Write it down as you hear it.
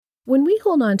When we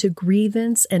hold on to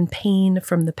grievance and pain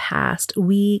from the past,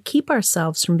 we keep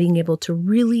ourselves from being able to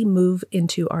really move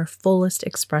into our fullest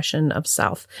expression of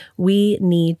self. We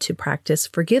need to practice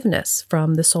forgiveness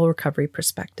from the soul recovery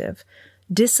perspective,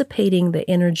 dissipating the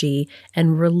energy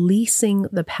and releasing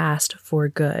the past for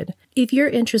good. If you're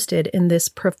interested in this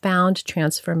profound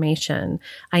transformation,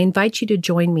 I invite you to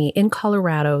join me in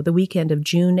Colorado the weekend of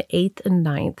June 8th and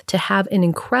 9th to have an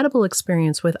incredible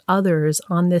experience with others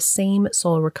on this same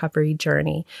soul recovery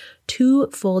journey. 2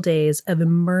 full days of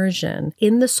immersion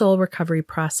in the soul recovery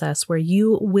process where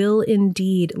you will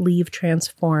indeed leave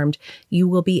transformed. You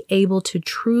will be able to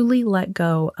truly let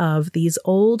go of these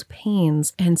old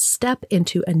pains and step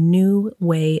into a new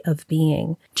way of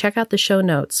being. Check out the show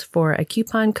notes for a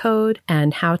coupon code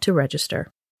and how to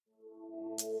register.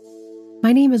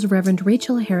 My name is Reverend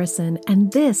Rachel Harrison,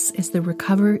 and this is the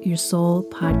Recover Your Soul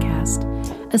podcast,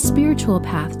 a spiritual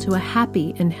path to a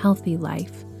happy and healthy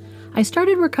life. I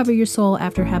started Recover Your Soul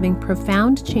after having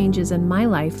profound changes in my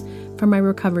life from my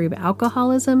recovery of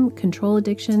alcoholism, control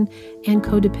addiction, and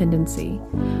codependency.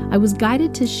 I was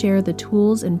guided to share the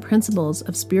tools and principles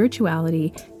of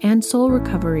spirituality and soul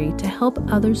recovery to help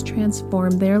others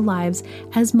transform their lives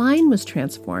as mine was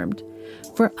transformed.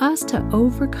 For us to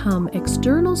overcome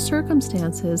external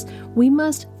circumstances, we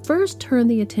must first turn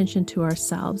the attention to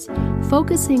ourselves,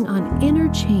 focusing on inner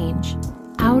change.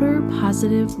 Outer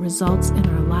positive results in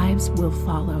our lives will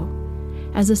follow.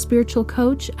 As a spiritual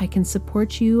coach, I can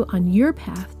support you on your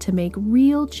path to make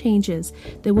real changes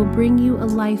that will bring you a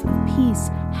life of peace,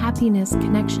 happiness,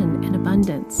 connection, and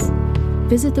abundance.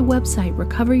 Visit the website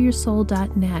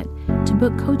recoveryoursoul.net to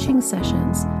book coaching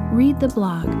sessions, read the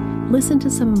blog, listen to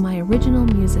some of my original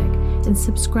music, and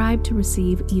subscribe to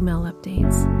receive email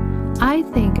updates. I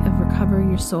think of Recover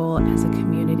Your Soul as a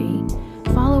community.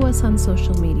 Follow us on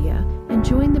social media and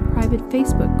join the private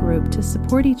Facebook group to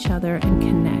support each other and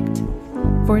connect.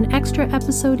 For an extra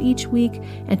episode each week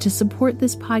and to support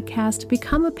this podcast,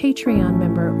 become a Patreon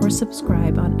member or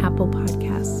subscribe on Apple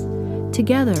Podcasts.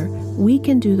 Together, we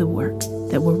can do the work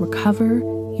that will recover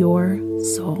your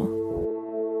soul.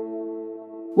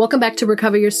 Welcome back to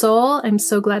Recover Your Soul. I'm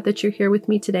so glad that you're here with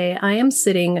me today. I am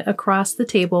sitting across the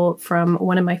table from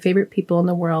one of my favorite people in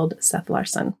the world, Seth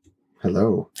Larson.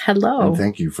 Hello. Hello. And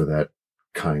thank you for that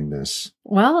kindness.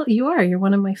 Well, you are. You're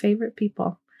one of my favorite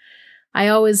people. I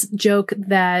always joke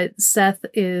that Seth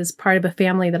is part of a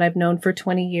family that I've known for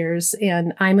 20 years,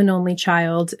 and I'm an only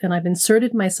child, and I've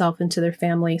inserted myself into their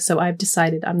family, so I've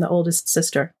decided I'm the oldest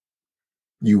sister.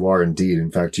 You are indeed.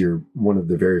 In fact, you're one of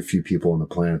the very few people on the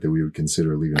planet that we would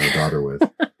consider leaving our daughter with.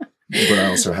 But I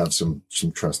also have some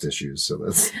trust issues, so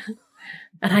that's...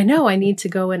 And I know I need to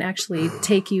go and actually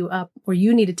take you up, or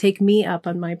you need to take me up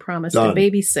on my promise to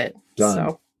babysit. Done.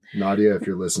 So, Nadia, if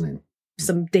you're listening.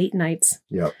 Some date nights.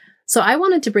 Yep. So I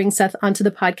wanted to bring Seth onto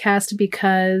the podcast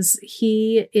because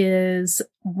he is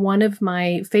one of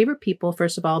my favorite people,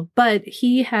 first of all, but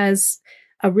he has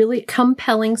a really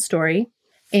compelling story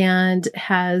and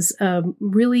has a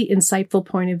really insightful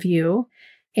point of view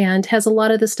and has a lot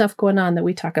of the stuff going on that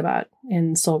we talk about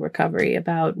in soul recovery,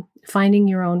 about finding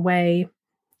your own way,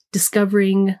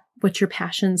 discovering what your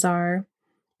passions are.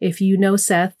 If you know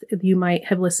Seth, you might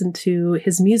have listened to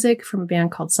his music from a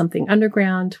band called Something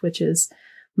Underground, which is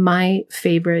my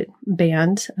favorite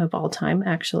band of all time,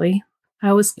 actually. I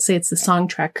always say it's the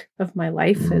soundtrack of my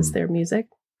life is their music.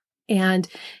 And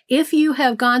if you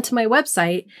have gone to my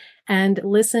website and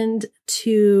listened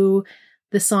to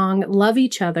the song Love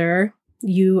Each Other,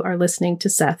 you are listening to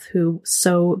Seth, who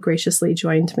so graciously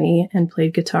joined me and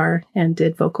played guitar and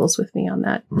did vocals with me on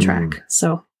that track.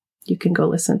 So you can go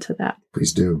listen to that.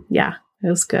 Please do. Yeah, it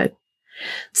was good.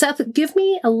 Seth, give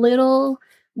me a little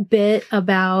bit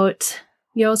about...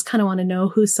 You always kind of want to know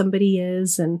who somebody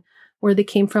is and where they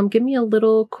came from. Give me a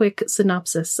little quick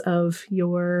synopsis of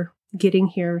your getting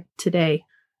here today.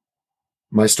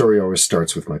 My story always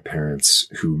starts with my parents,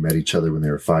 who met each other when they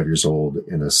were 5 years old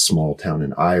in a small town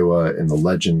in Iowa. And the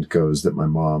legend goes that my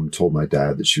mom told my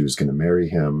dad that she was going to marry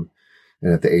him.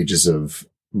 And at the ages of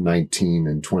 19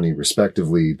 and 20,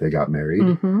 respectively, they got married.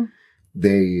 Mm-hmm.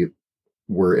 They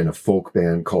were in a folk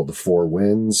band called the Four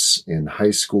Winds in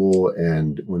high school.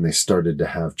 And when they started to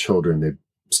have children, they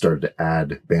started to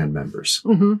add band members.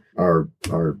 Mm-hmm. Our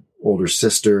older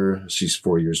sister, she's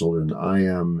 4 years older than I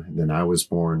am. And then I was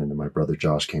born. And then my brother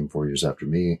Josh came 4 years after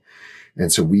me.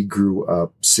 And so we grew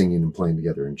up singing and playing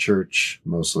together in church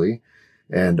mostly.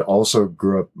 And also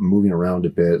grew up moving around a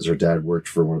bit as our dad worked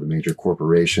for one of the major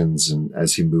corporations. And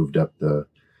as he moved up the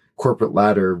corporate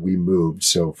ladder, we moved.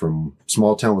 So from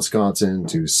small town Wisconsin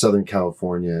to Southern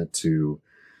California to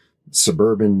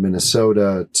suburban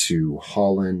Minnesota to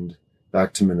Holland,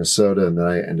 back to Minnesota. And then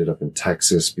I ended up in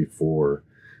Texas before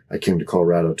I came to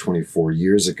Colorado 24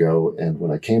 years ago. And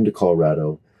when I came to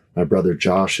Colorado, my brother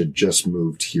Josh had just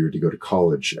moved here to go to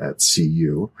college at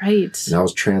CU. Right. And I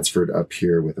was transferred up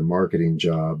here with a marketing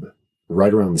job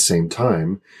right around the same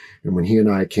time. And when he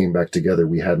and I came back together,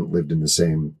 we hadn't lived in the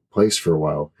same place for a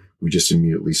while. We just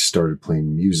immediately started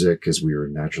playing music, as we were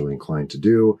naturally inclined to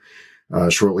do.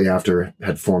 Shortly after,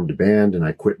 had formed a band, and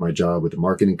I quit my job with a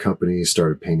marketing company,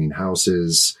 started painting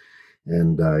houses.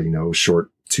 And,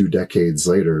 short 2 decades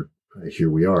later, here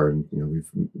we are. And, we've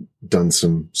done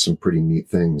some pretty neat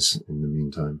things in the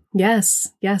meantime.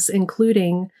 Yes,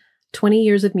 including 20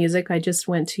 years of music. I just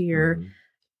went to your,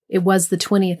 it was the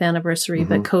 20th anniversary,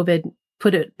 but COVID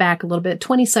put it back a little bit.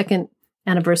 22nd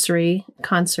anniversary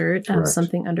concert of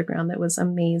Something Underground that was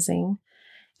amazing.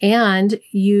 And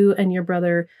you and your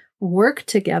brother worked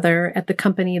together at the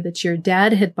company that your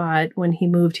dad had bought when he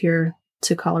moved here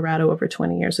to Colorado over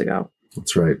 20 years ago.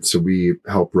 That's right. So we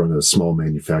help run a small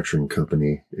manufacturing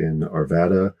company in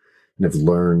Arvada and have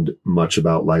learned much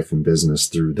about life and business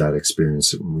through that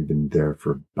experience. We've been there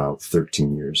for about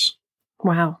 13 years.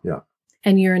 Wow. Yeah.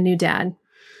 And you're a new dad.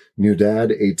 New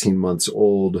dad, 18 months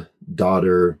old,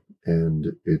 daughter,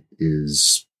 and it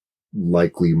is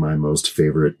likely my most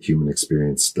favorite human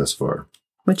experience thus far.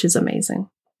 Which is amazing.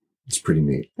 It's pretty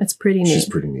neat. It's pretty neat. She's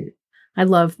pretty neat. I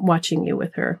love watching you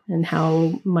with her and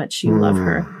how much you love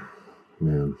her.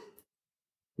 Man.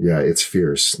 Yeah, it's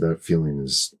fierce. That feeling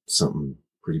is something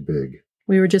pretty big.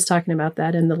 We were just talking about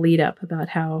that in the lead up, about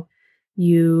how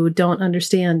you don't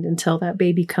understand until that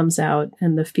baby comes out,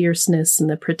 and the fierceness and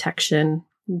the protection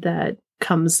that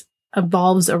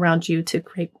evolves around you to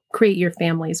create your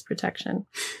family's protection.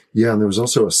 Yeah. And there was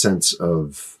also a sense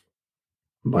of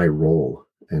my role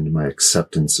and my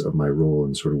acceptance of my role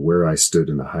and sort of where I stood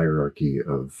in the hierarchy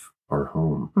of our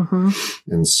home.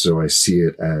 And so I see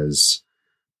it as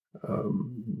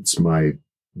it's my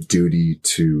duty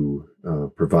to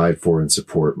provide for and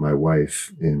support my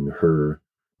wife in her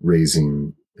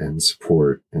raising and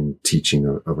support and teaching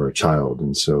of our child.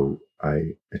 And so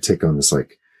I take on this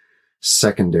like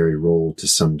secondary role to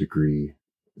some degree,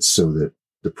 so that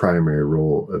the primary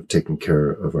role of taking care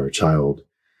of our child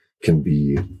can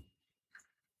be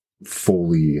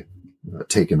fully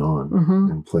taken on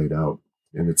and played out.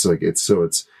 And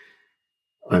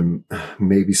I'm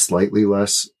maybe slightly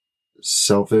less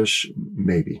selfish,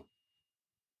 maybe.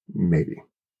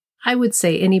 I would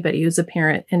say anybody who's a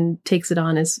parent and takes it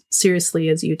on as seriously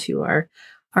as you two are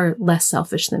less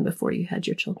selfish than before you had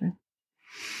your children.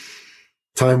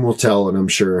 Time will tell, and I'm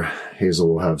sure Hazel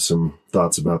will have some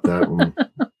thoughts about that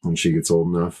when she gets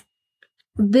old enough.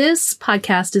 This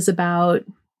podcast is about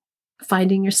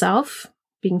finding yourself,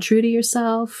 being true to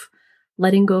yourself,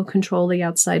 letting go of control of the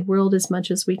outside world as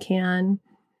much as we can.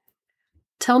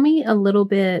 Tell me a little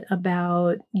bit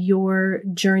about your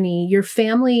journey. Your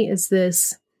family is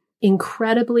this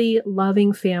incredibly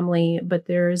loving family, but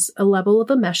there's a level of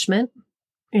enmeshment.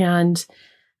 And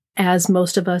as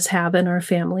most of us have in our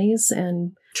families,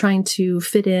 and trying to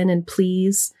fit in and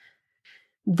please,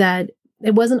 that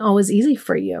it wasn't always easy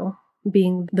for you,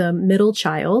 being the middle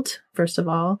child, first of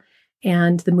all,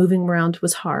 and the moving around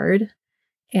was hard.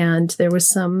 And there was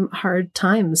some hard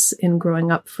times in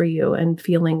growing up for you and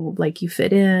feeling like you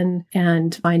fit in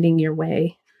and finding your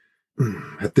way.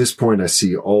 At this point, I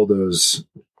see all those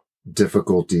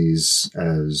difficulties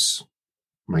as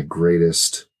my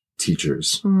greatest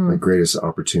teachers, my greatest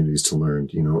opportunities to learn.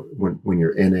 When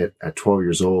you're in it at 12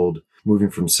 years old,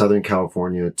 moving from Southern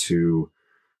California to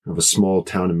a small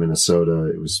town in Minnesota,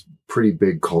 it was pretty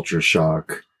big culture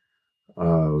shock.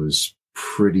 I was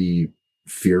pretty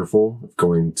fearful of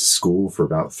going to school for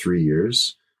about 3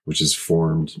 years, which has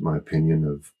formed my opinion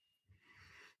of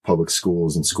public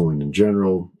schools and schooling in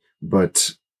general.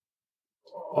 But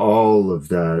all of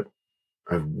that,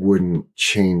 I wouldn't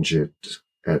change it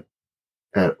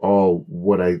at all.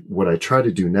 What I try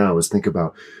to do now is think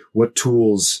about what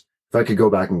tools, if I could go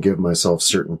back and give myself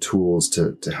certain tools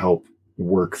to help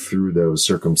work through those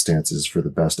circumstances for the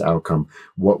best outcome,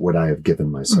 what would I have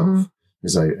given myself?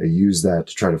 Is I use that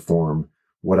to try to form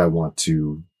what I want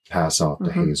to pass off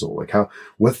to Hazel. Like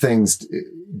what things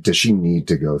does she need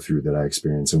to go through that I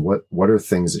experience? And what are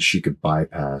things that she could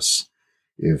bypass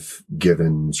if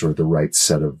given sort of the right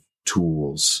set of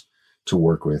tools to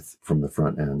work with from the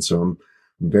front end? So I'm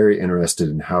very interested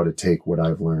in how to take what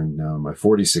I've learned now in my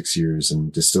 46 years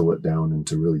and distill it down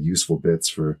into really useful bits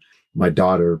for my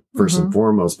daughter, first and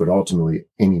foremost, but ultimately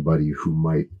anybody who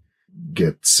might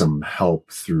get some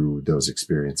help through those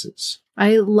experiences.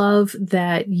 I love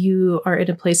that you are in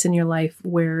a place in your life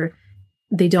where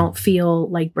they don't feel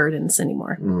like burdens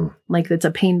anymore. Like it's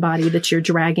a pain body that you're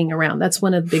dragging around. That's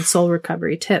one of the big soul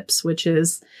recovery tips, which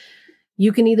is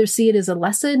you can either see it as a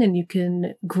lesson and you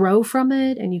can grow from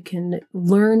it and you can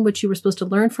learn what you were supposed to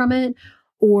learn from it,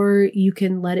 or you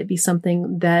can let it be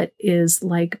something that is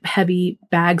like heavy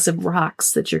bags of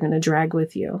rocks that you're going to drag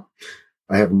with you.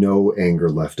 I have no anger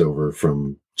left over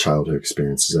from childhood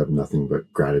experiences. I have nothing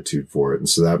but gratitude for it. And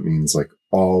so that means like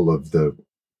all of the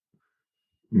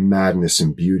madness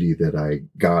and beauty that I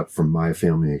got from my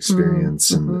family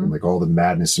experience and like all the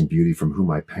madness and beauty from who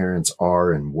my parents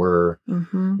are and were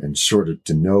and sort of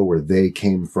to know where they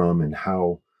came from and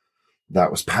how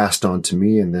that was passed on to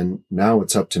me. And then now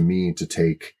it's up to me to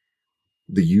take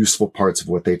the useful parts of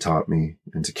what they taught me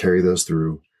and to carry those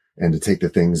through and to take the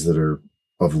things that are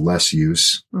of less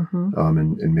use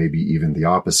and maybe even the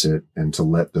opposite and to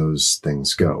let those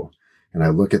things go. And I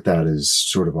look at that as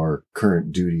sort of our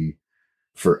current duty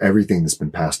for everything that's been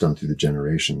passed on through the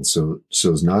generations. So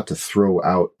as not to throw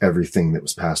out everything that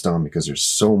was passed on because there's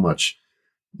so much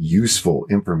useful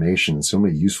information, so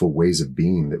many useful ways of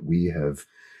being that we have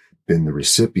been the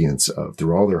recipients of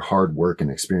through all their hard work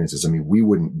and experiences. I mean, we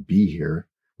wouldn't be here.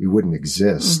 We wouldn't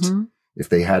exist if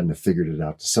they hadn't have figured it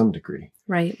out to some degree.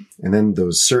 Right. And then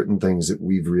those certain things that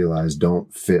we've realized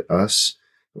don't fit us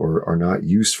or are not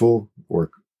useful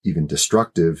or even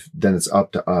destructive, then it's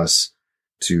up to us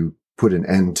to put an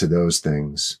end to those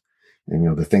things.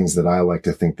 And, the things that I like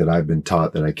to think that I've been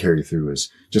taught that I carry through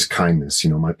is just kindness.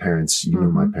 My parents,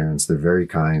 know my parents, they're very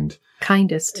kind.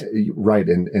 Kindest. Right.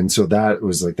 And so that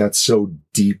was like, that's so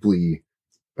deeply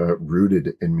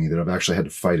rooted in me that I've actually had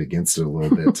to fight against it a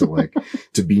little bit to like,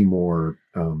 to be more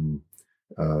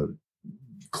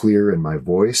clear in my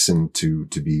voice and to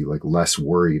be like less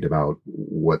worried about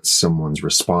what someone's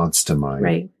response to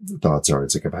my thoughts are.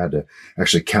 It's like I've had to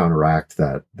actually counteract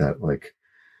that like,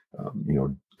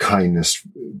 kindness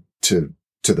to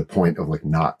the point of like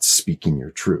not speaking your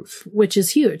truth. Which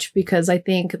is huge because I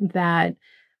think that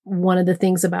one of the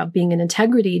things about being in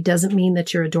integrity doesn't mean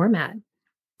that you're a doormat.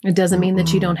 It doesn't mean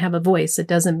that you don't have a voice. It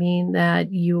doesn't mean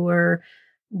that you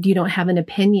don't have an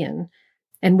opinion.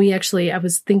 And I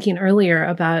was thinking earlier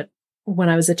about when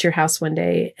I was at your house one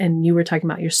day and you were talking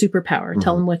about your superpower.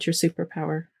 Tell them what's your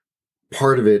superpower.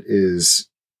 Part of it is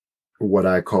what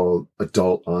I call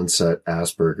adult onset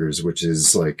Asperger's, which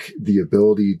is like the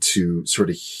ability to sort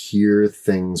of hear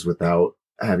things without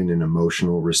having an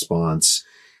emotional response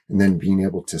and then being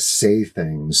able to say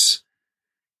things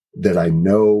that I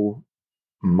know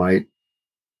might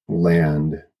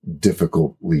land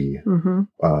difficultly,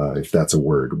 if that's a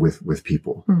word, with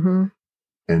people.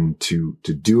 And to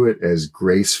do it as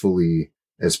gracefully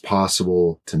as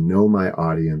possible, to know my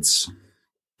audience,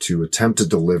 to attempt to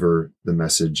deliver the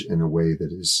message in a way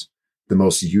that is the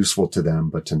most useful to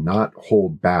them, but to not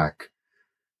hold back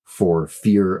for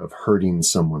fear of hurting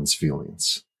someone's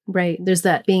feelings. Right. There's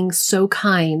that being so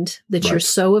kind that you're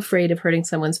so afraid of hurting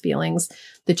someone's feelings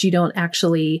that you don't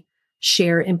actually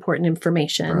share important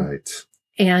information. Right.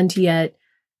 And yet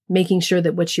making sure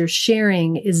that what you're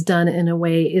sharing is done in a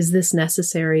way, is this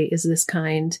necessary? Is this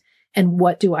kind? And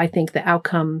what do I think the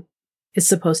outcome is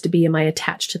supposed to be? Am I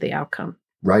attached to the outcome?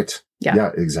 Right. Yeah.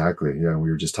 Yeah, exactly. Yeah. We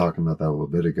were just talking about that a little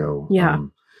bit ago. Yeah.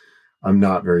 I'm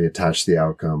not very attached to the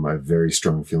outcome. I have very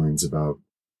strong feelings about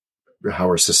how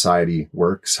our society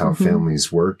works, how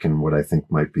families work, and what I think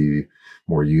might be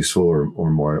more useful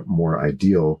or more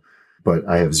ideal. But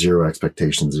I have zero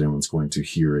expectations that anyone's going to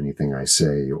hear anything I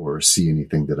say or see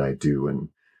anything that I do and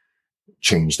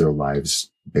change their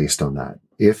lives based on that.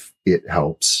 If it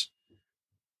helps,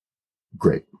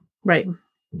 great. Right.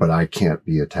 But I can't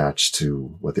be attached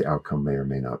to what the outcome may or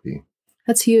may not be.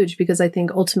 That's huge because I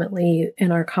think ultimately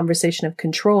in our conversation of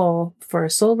control for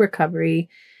soul recovery,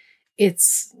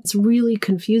 it's really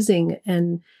confusing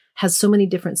and has so many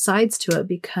different sides to it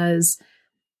because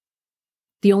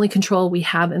the only control we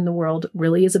have in the world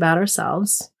really is about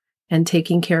ourselves and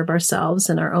taking care of ourselves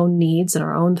and our own needs and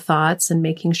our own thoughts and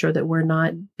making sure that we're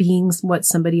not being what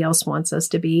somebody else wants us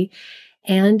to be.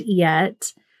 And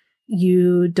yet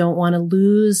you don't want to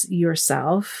lose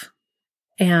yourself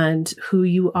and who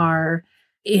you are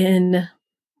in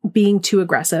being too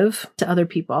aggressive to other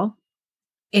people.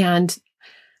 And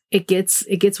it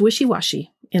gets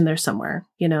wishy-washy in there somewhere,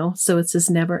 so it's this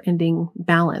never ending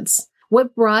balance.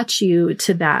 What brought you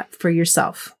to that for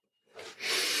yourself?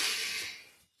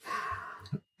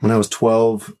 When I was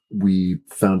 12, we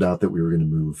found out that we were going to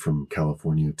move from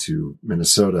California to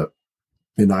Minnesota.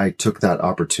 And I took that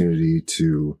opportunity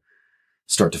to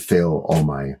start to fail all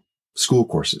my school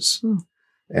courses.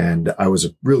 And I was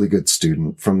a really good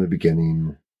student from the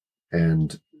beginning.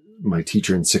 And my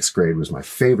teacher in 6th grade was my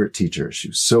favorite teacher. She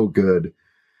was so good.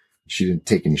 She didn't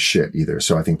take any shit either.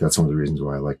 So I think that's one of the reasons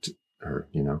why I liked her,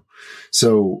 you know.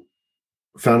 So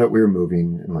found out we were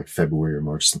moving in like February or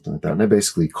March, something like that. And I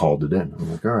basically called it in.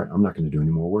 I'm like, all right, I'm not going to do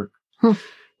any more work.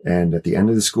 And at the end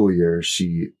of the school year,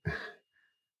 she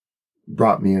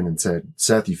brought me in and said,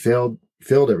 Seth, you failed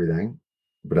everything,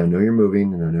 but I know you're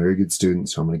moving and I know you're a good student.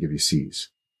 So I'm going to give you C's.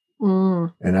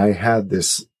 And I had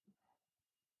this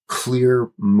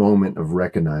clear moment of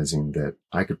recognizing that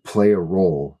I could play a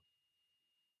role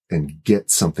and get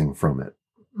something from it.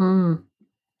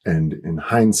 And in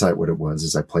hindsight, what it was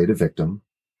is I played a victim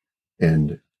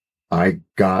and I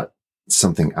got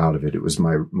something out of it. It was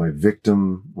my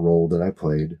victim role that I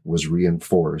played was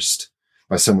reinforced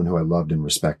by someone who I loved and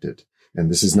respected.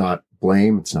 And this is not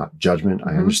blame. It's not judgment.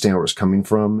 I understand where it's coming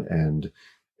from. And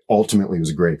ultimately it was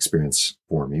a great experience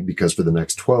for me because for the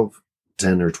next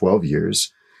 10 or 12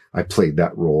 years, I played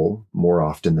that role more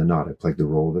often than not. I played the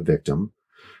role of the victim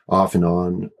off and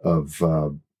on of,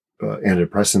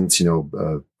 antidepressants, you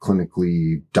know,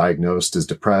 clinically diagnosed as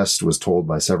depressed, was told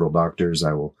by several doctors,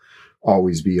 I will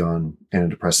always be on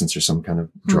antidepressants or some kind of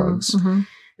drugs.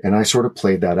 And I sort of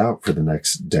played that out for the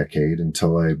next decade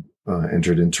until I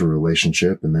entered into a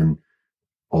relationship. And then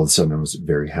all of a sudden I was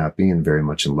very happy and very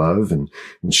much in love. And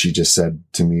she just said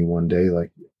to me one day,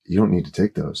 like, you don't need to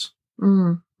take those.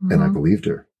 And I believed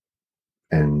her.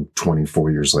 And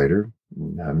 24 years later,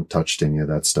 I haven't touched any of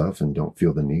that stuff and don't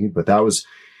feel the need. But that was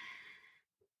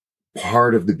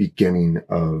part of the beginning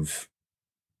of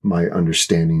my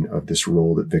understanding of this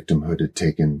role that victimhood had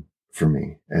taken for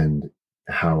me and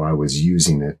how I was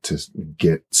using it to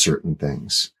get certain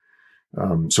things.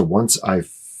 So once I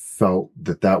felt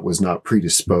that that was not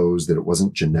predisposed, that it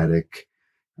wasn't genetic,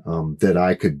 that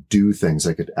I could do things,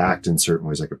 I could act in certain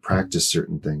ways, I could practice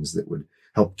certain things that would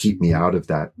help keep me out of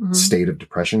that state of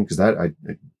depression. Cause that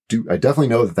I definitely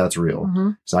know that that's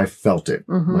real. So I felt it.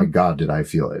 My God, did I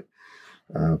feel it.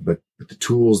 But the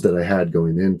tools that I had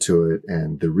going into it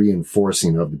and the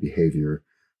reinforcing of the behavior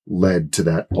led to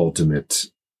that ultimate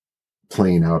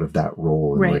playing out of that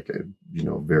role in like a, you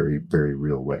know, very, very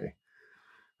real way.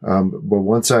 But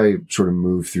once I sort of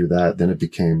moved through that, then it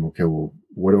became, okay, well,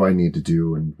 what do I need to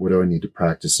do? And what do I need to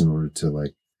practice in order to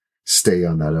like stay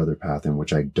on that other path in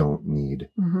which I don't need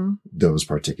those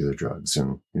particular drugs?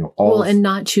 And, you know, and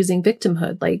not choosing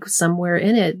victimhood, like somewhere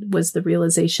in it was the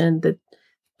realization that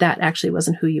that actually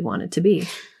wasn't who you wanted to be.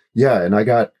 Yeah. And I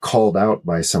got called out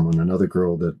by someone, another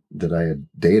girl that I had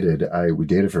dated. We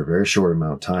dated for a very short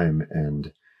amount of time.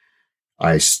 And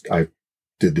I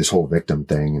did this whole victim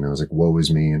thing and I was like, woe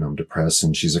is me. And I'm depressed.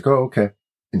 And she's like, oh, okay.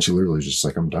 And she literally was just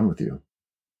like, I'm done with you.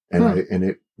 And and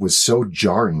it was so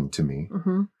jarring to me.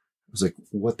 I was like,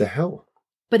 what the hell?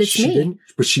 But it's me.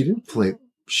 But she didn't play.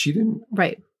 She didn't.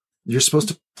 Right. You're supposed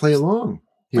to play along.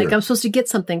 Here. Like I'm supposed to get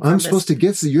something from I'm this. supposed to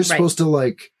get, you're supposed to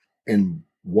like, and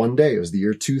one day, it was the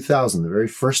year 2000, the very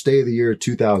first day of the year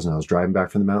 2000, I was driving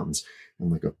back from the mountains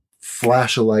and like a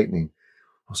flash of lightning.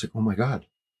 I was like, oh my God,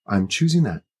 I'm choosing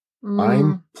that.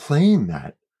 I'm playing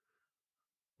that,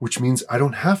 which means I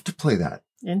don't have to play that.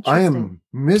 I am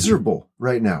miserable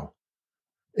right now.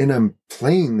 And I'm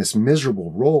playing this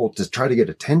miserable role to try to get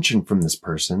attention from this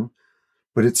person.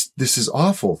 But this is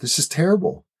awful. This is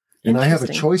terrible. And I have a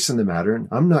choice in the matter, and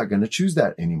I'm not going to choose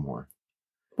that anymore.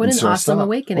 What an awesome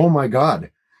awakening. Oh my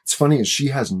God. It's funny is she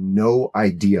has no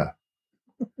idea.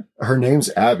 Her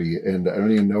name's Abby, and I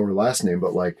don't even know her last name,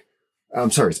 but like, I'm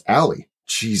sorry, it's Allie.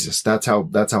 Jesus, that's how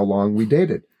long we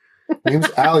dated. Her name's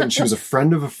Allie, and she was a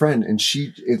friend of a friend, and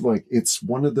it's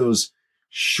one of those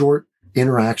short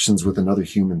interactions with another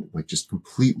human that like just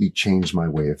completely changed my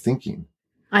way of thinking.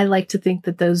 I like to think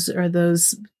that those are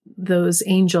those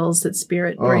angels that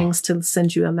spirit brings to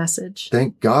send you a message.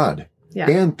 Thank God. Yeah.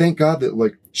 And thank God that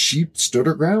like she stood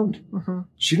her ground.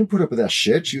 She didn't put up with that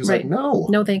shit. She was like, no,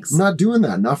 thanks. I'm not doing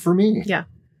that. Not for me. Yeah.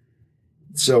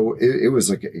 So it was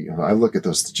like, you know, I look at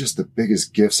those, just the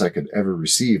biggest gifts I could ever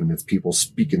receive. And it's people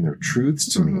speaking their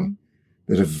truths to me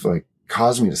that have like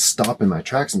caused me to stop in my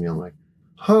tracks and be like,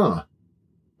 well,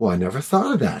 I never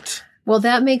thought of that. Well,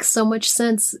 that makes so much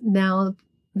sense now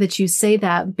that you say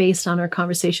that, based on our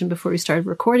conversation before we started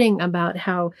recording about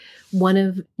how one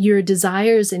of your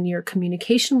desires in your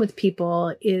communication with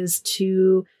people is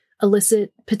to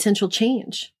elicit potential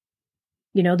change.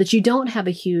 You know, that you don't have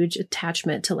a huge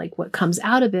attachment to like what comes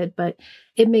out of it, but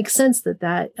it makes sense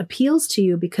that appeals to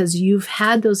you because you've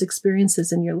had those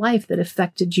experiences in your life that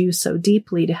affected you so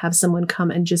deeply to have someone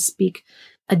come and just speak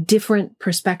a different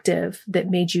perspective that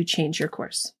made you change your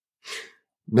course.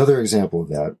 Another example of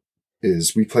that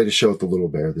is we played a show at the Little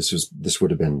Bear. This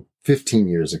would have been 15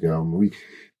 years ago.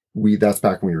 And that's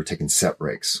back when we were taking set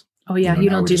breaks. Oh yeah. You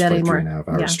don't do that anymore. 3.5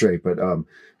 hours straight, but,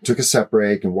 took a set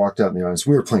break and walked out in the audience.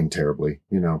 We were playing terribly,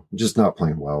 just not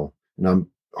playing well. And I'm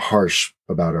harsh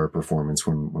about our performance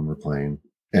when we're playing.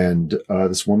 And,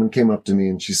 this woman came up to me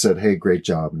and she said, "Hey, great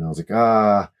job." And I was like,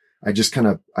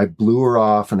 I blew her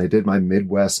off and I did my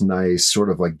Midwest nice sort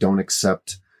of like don't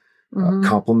accept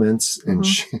compliments. And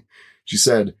she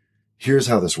said, "Here's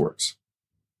how this works.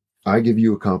 I give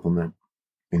you a compliment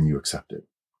and you accept it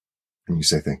and you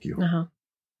say thank you."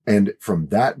 And from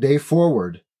that day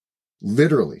forward,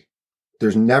 literally,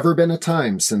 there's never been a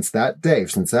time since that day,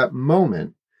 since that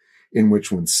moment in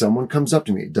which when someone comes up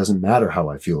to me, it doesn't matter how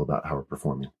I feel about how we're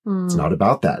performing. It's not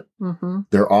about that.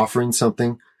 They're offering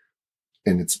something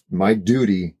and it's my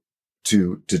duty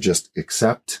to just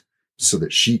accept so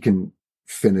that she can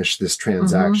finish this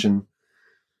transaction.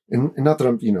 And not that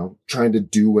I'm, trying to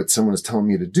do what someone is telling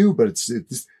me to do, but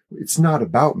it's not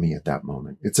about me at that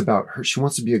moment. It's about her. She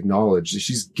wants to be acknowledged.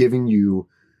 She's giving you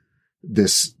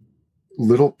this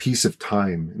little piece of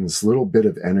time and this little bit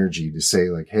of energy to say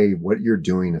like, "Hey, what you're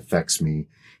doing affects me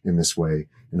in this way.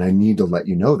 And I need to let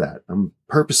you know that I'm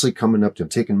purposely coming up to, I'm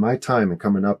taking my time and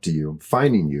coming up to you. I'm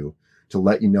finding you to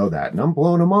let you know that." And I'm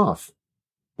blowing them off.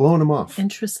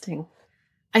 Interesting.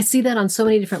 I see that on so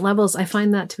many different levels. I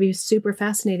find that to be super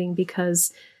fascinating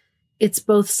because it's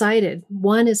both sided.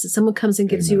 One is that someone comes and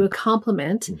gives you a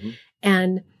compliment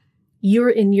and you're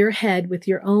in your head with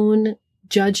your own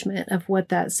judgment of what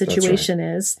that situation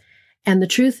is. And the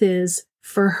truth is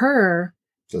for her,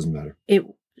 doesn't matter.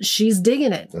 She's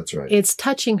digging it. That's right. It's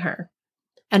touching her.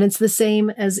 And it's the same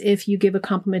as if you give a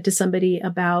compliment to somebody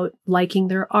about liking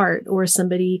their art or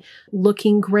somebody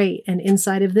looking great and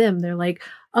inside of them, they're like,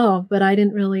 "Oh, but I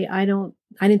didn't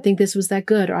think this was that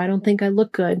good, or I don't think I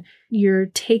look good." You're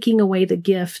taking away the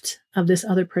gift of this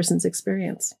other person's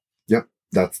experience. Yep.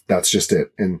 That's just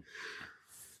it. And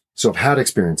so I've had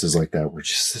experiences like that where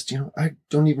she says, "I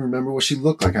don't even remember what she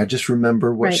looked like. I just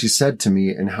remember what she said to me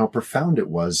and how profound it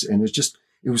was." And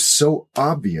it was so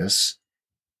obvious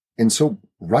and so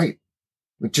right.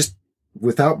 Like just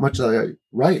without much,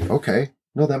 right. Okay.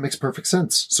 No, that makes perfect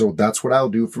sense. So that's what I'll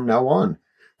do from now on.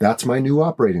 That's my new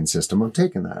operating system. I'm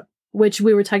taking that. Which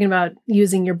we were talking about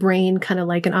using your brain kind of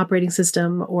like an operating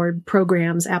system or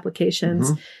programs,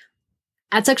 applications.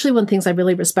 That's actually one of the things I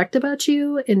really respect about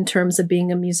you in terms of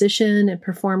being a musician and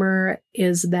performer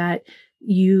is that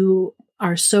you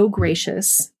are so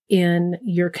gracious in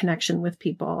your connection with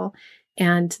people.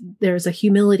 And there's a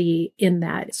humility in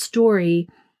that. Story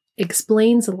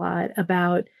explains a lot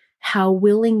about how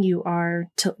willing you are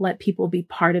to let people be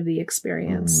part of the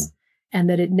experience and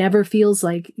that it never feels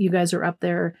like you guys are up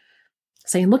there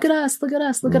saying, "Look at us, look at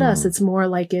us, look at us." It's more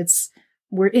like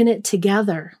we're in it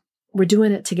together. We're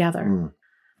doing it together.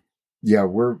 Yeah,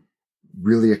 we're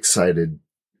really excited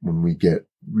when we get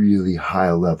really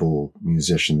high level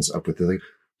musicians up with it. Like,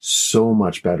 so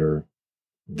much better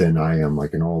than I am,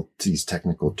 like in all these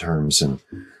technical terms, and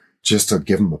just to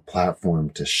give them a platform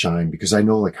to shine, because I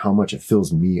know like how much it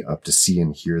fills me up to see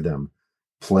and hear them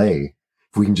play.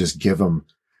 If we can just give them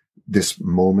this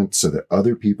moment so that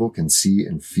other people can see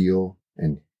and feel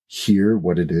and hear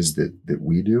what it is that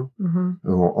we do.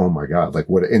 Oh my God. Like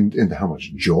what, and how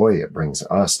much joy it brings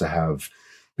us to have,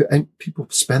 and people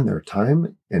spend their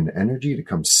time and energy to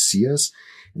come see us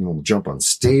and they'll jump on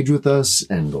stage with us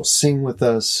and they'll sing with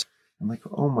us. I'm like,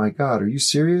 oh my God, are you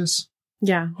serious?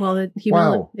 Yeah. Well,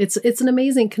 it's an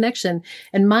amazing connection.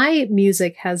 And my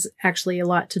music has actually a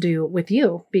lot to do with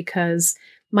you because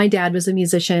my dad was a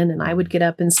musician and I would get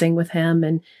up and sing with him.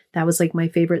 And that was like my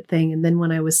favorite thing. And then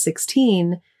when I was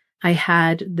 16, I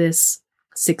had this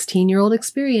 16-year-old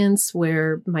experience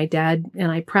where my dad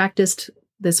and I practiced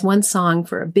this one song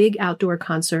for a big outdoor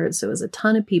concert. So it was a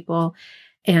ton of people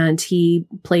and he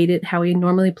played it how he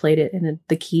normally played it in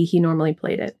the key he normally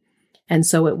played it. And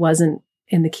so it wasn't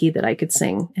in the key that I could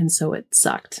sing. And so it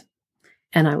sucked.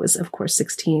 And I was, of course,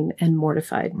 16 and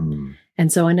mortified.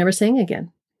 And so I never sang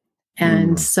again.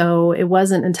 And so it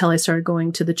wasn't until I started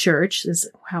going to the church, is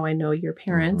how I know your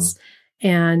parents,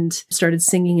 and started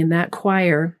singing in that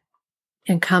choir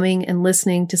and coming and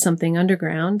listening to Something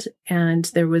Underground. And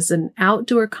there was an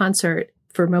outdoor concert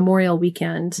for Memorial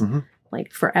Weekend,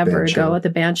 like forever ago at the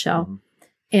Bandshell.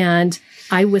 And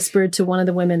I whispered to one of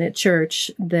the women at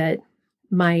church that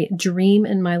my dream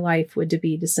in my life would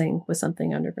be to sing with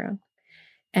Something Underground.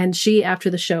 And she, after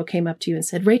the show, came up to you and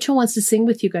said, "Rachel wants to sing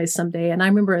with you guys someday." And I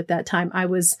remember at that time, I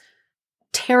was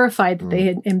terrified that they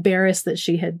had embarrassed that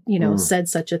she had, said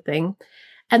such a thing.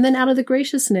 And then out of the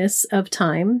graciousness of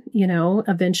time,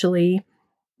 eventually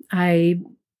I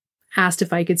asked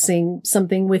if I could sing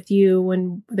something with you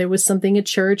when there was something at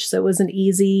church. So it was an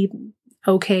easy,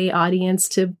 okay audience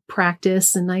to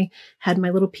practice. And I had my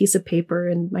little piece of paper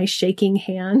and my shaking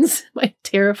hands, my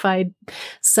terrified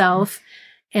self.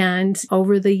 And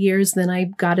over the years, then I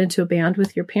got into a band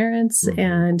with your parents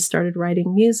and started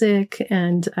writing music.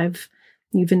 And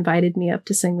you've invited me up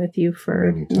to sing with you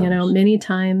for, many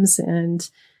times. And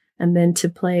then to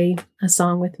play a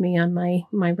song with me on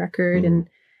my record. And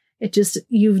it just,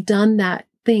 you've done that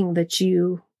thing that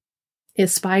you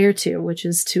aspire to, which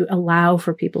is to allow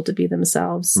for people to be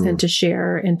themselves and to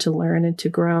share and to learn and to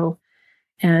grow.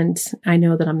 And I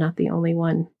know that I'm not the only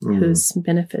one who's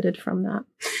benefited from that.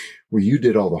 Well, you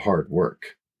did all the hard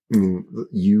work. I mean,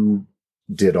 you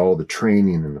did all the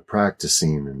training and the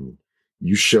practicing, and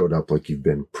you showed up like you've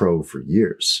been pro for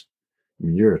years. I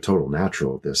mean, you're a total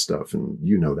natural at this stuff, and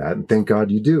you know that. And thank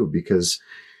God you do, because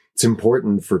it's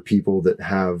important for people that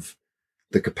have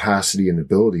the capacity and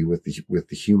ability with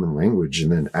the human language,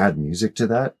 and then add music to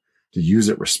that, to use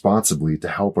it responsibly to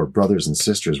help our brothers and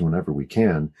sisters whenever we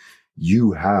can.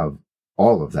 You have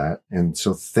all of that. And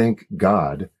so thank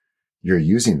God you're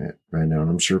using it right now. And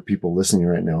I'm sure people listening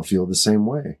right now feel the same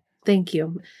way. Thank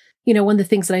you. One of the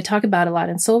things that I talk about a lot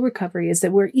in soul recovery is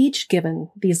that we're each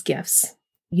given these gifts,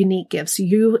 unique gifts.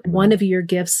 One of your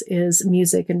gifts is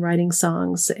music and writing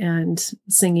songs and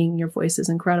singing. Your voice is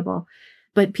incredible,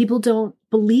 but people don't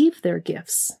believe their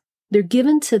gifts. They're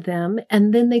given to them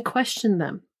and then they question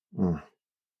them.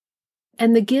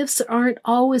 And the gifts aren't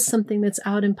always something that's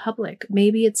out in public.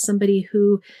 Maybe it's somebody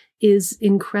who is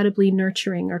incredibly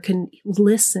nurturing or can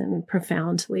listen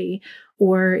profoundly,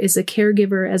 or is a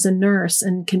caregiver as a nurse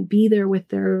and can be there with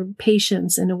their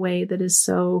patients in a way that is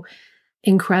so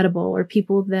incredible, or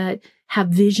people that have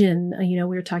vision. We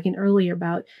were talking earlier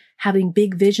about having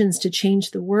big visions to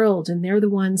change the world. And they're the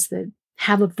ones that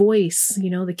have a voice,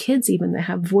 the kids even that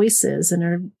have voices and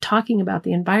are talking about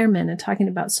the environment and talking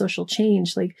about social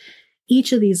change. Like,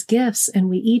 each of these gifts, and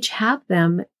we each have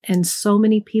them. And so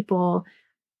many people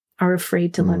are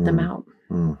afraid to let them out.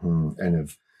 And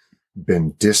have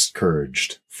been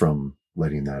discouraged from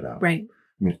letting that out. Right.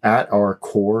 I mean, at our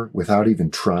core, without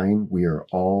even trying, we are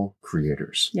all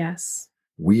creators. Yes.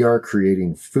 We are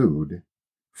creating food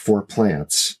for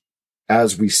plants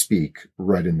as we speak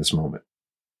right in this moment.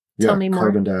 Tell me more.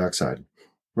 Carbon dioxide.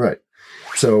 Right.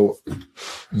 So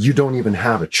you don't even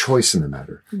have a choice in the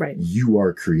matter. Right. You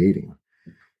are creating.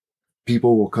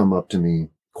 People will come up to me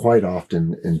quite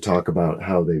often and talk about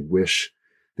how they wish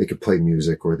they could play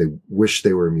music, or they wish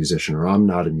they were a musician, or I'm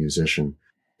not a musician.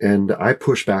 And I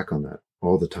push back on that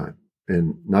all the time.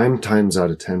 And 9 times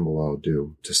out of 10, what I'll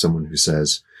do to someone who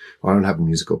says, oh, I don't have a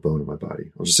musical bone in my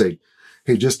body, I'll just say,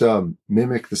 hey, just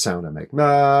mimic the sound I make.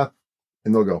 Ma.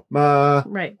 And they'll go, ma.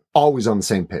 Right. Always on the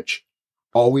same pitch.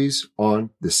 Always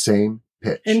on the same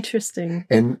pitch. Interesting.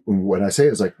 And what I say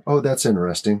is like, oh, that's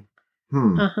interesting.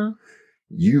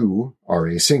 You are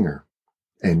a singer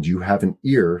and you have an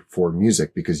ear for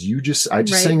music, because I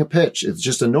just sang a pitch. It's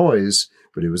just a noise,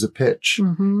 but it was a pitch,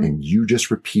 and you just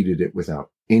repeated it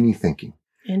without any thinking.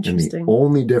 Interesting. And the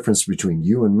only difference between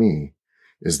you and me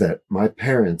is that my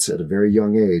parents at a very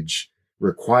young age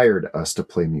required us to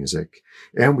play music,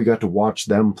 and we got to watch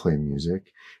them play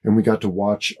music, and we got to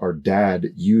watch our dad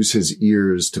use his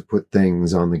ears to put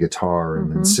things on the guitar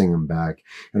and then sing them back.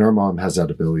 And our mom has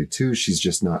that ability too. She's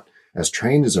just not as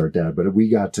trained as our dad, but we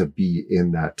got to be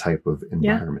in that type of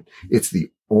environment. Yeah. It's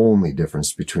the only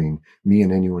difference between me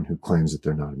and anyone who claims that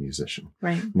they're not a musician.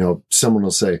 Right. Someone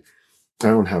will say, I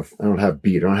don't have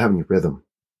beat. I don't have any rhythm.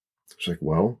 It's like,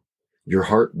 well, your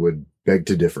heart would beg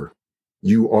to differ.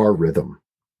 You are rhythm.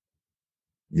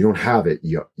 You don't have it.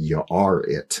 You are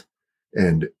it.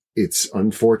 And it's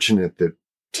unfortunate that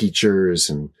teachers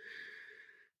and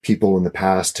people in the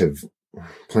past have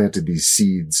planted these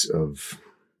seeds of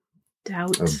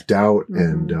doubt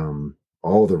and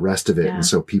all the rest of it. Yeah. And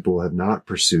so people have not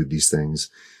pursued these things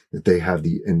that they have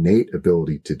the innate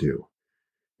ability to do.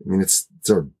 I mean, it's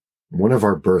one of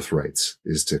our birthrights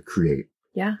is to create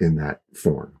in that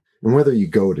form. And whether you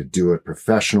go to do it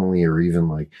professionally or even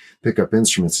like pick up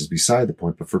instruments is beside the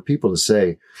point. But for people to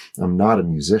say, I'm not a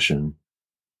musician,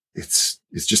 it's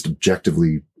just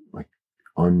objectively like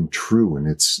untrue. And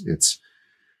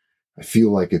I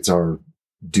feel like it's our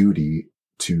duty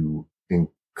to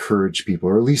encourage people,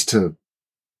 or at least to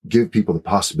give people the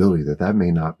possibility that may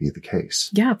not be the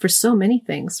case. Yeah. For so many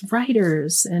things,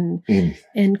 writers and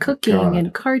cooking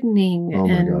and gardening.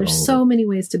 And there's so many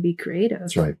ways to be creative.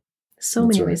 That's right. So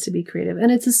many ways to be creative.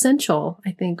 And it's essential,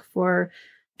 I think, for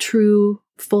true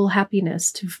full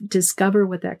happiness, to discover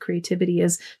what that creativity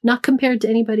is, not compared to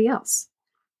anybody else.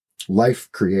 Life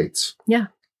creates. Yeah.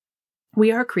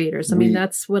 We are creators. I mean,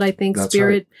 that's what I think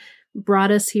Spirit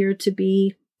brought us here to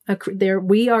be.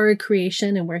 We are a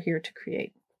creation, and we're here to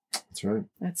create. That's right.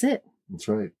 That's it. That's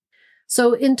right.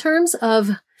 So in terms of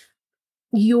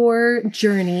your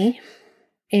journey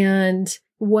and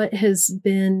what has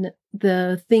been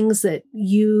the things that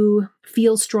you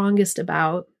feel strongest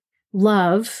about,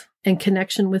 love and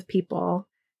connection with people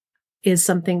is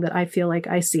something that I feel like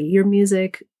I see. Your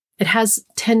music, it has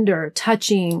tender,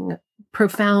 touching,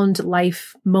 profound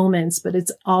life moments, but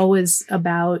it's always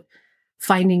about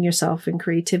finding yourself in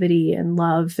creativity and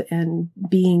love and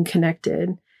being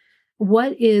connected.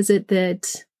 What is it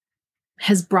that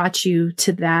has brought you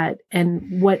to that,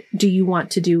 and what do you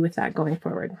want to do with that going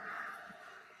forward?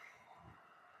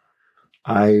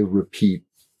 I repeat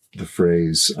the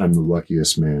phrase, I'm the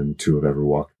luckiest man to have ever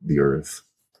walked the earth,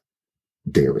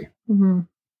 daily. Mm-hmm.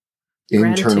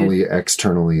 Internally, Gratitude.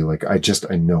 externally, like I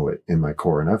know it in my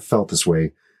core. And I've felt this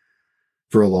way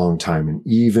for a long time. And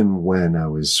even when I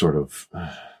was sort of,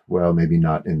 well, maybe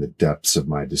not in the depths of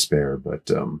my despair,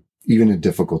 but even in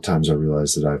difficult times, I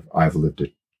realized that I've lived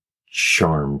a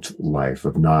charmed life.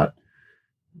 I've not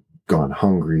gone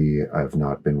hungry. I've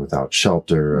not been without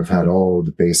shelter. I've had all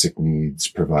the basic needs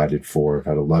provided for. I've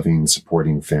had a loving,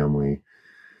 supporting family.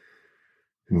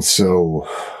 And so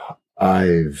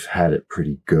I've had it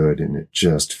pretty good, and it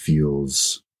just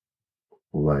feels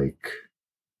like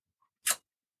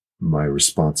my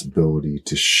responsibility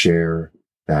to share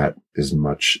that as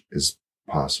much as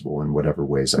possible in whatever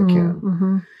ways I can.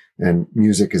 Mm-hmm. And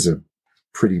music is a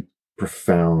pretty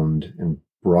profound and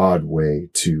broad way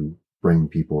to bring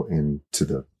people into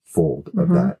the fold of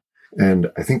that.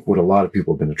 And I think what a lot of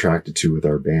people have been attracted to with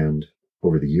our band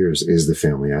over the years is the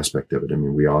family aspect of it. I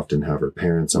mean, we often have our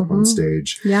parents up on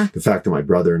stage. Yeah. The fact that my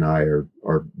brother and I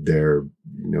are there,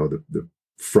 the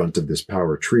front of this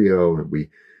power trio, and we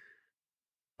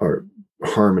are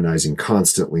harmonizing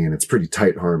constantly, and it's pretty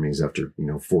tight harmonies after,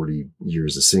 40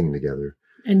 years of singing together.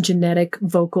 And genetic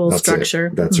vocal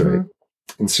structure. That's right.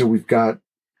 And so we've got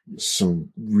some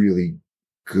really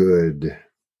good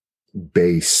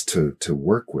base to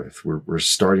work with. We're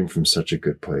starting from such a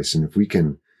good place. And if we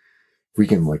can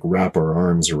like wrap our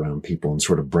arms around people and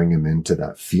sort of bring them into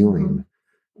that feeling,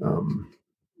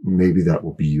 maybe that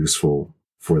will be useful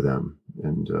for them.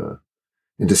 And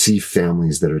to see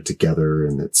families that are together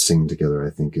and that sing together, I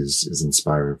think is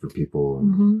inspiring for people.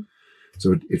 And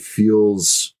so it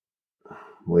feels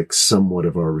like somewhat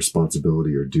of our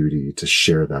responsibility or duty to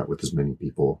share that with as many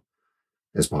people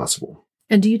as possible.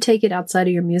 And do you take it outside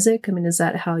of your music? I mean, is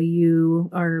that how you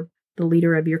are the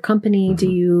leader of your company?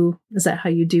 Is that how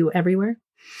you do everywhere?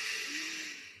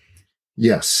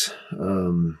 Yes.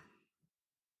 And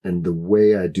the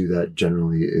way I do that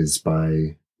generally is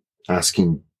by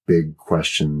asking big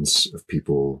questions of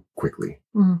people quickly.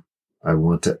 I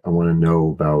want to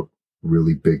know about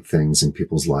really big things in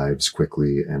people's lives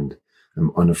quickly. And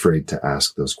I'm unafraid to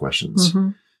ask those questions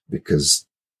because,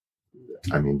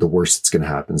 I mean, the worst that's going to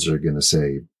happen is they're going to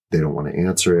say they don't want to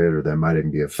answer it, or they might even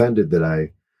be offended that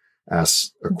I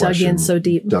asked a question.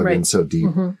 Dug in so deep.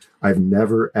 I've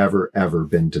never, ever, ever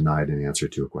been denied an answer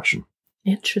to a question.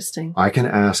 Interesting. I can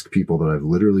ask people that I've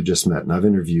literally just met and I've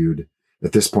interviewed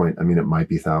at this point. I mean, it might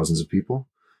be thousands of people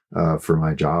for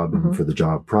my job and for the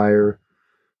job prior.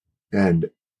 And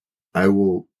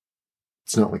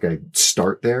it's not like I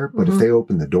start there, but if they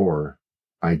open the door,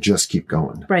 I just keep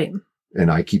going. Right. And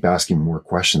I keep asking more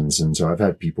questions. And so I've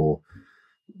had people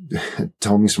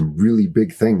tell me some really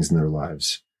big things in their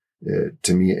lives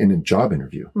to me in a job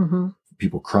interview.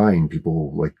 People crying,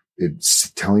 people like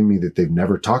it's telling me that they've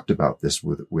never talked about this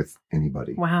with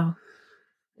anybody. Wow.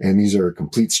 And these are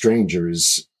complete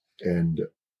strangers. And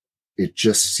it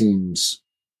just seems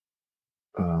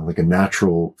like a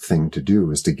natural thing to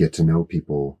do is to get to know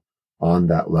people on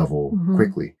that level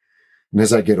quickly. And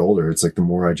as I get older, it's like the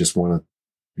more I just want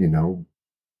to,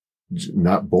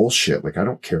 not bullshit. Like I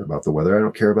don't care about the weather. I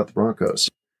don't care about the Broncos.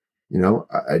 I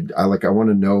want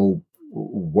to know,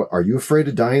 what are you afraid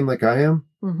of dying like I am?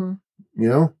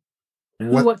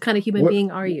 What kind of human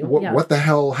being are you? What the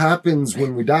hell happens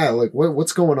when we die? Like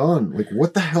what's going on? Like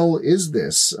what the hell is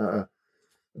this?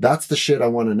 That's the shit I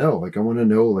want to know. Like I want to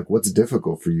know like what's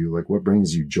difficult for you? Like what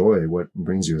brings you joy? What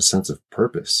brings you a sense of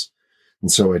purpose?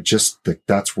 And so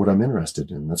that's what I'm interested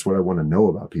in. That's what I want to know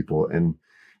about people. And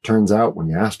turns out when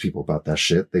you ask people about that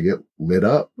shit, they get lit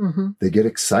up. They get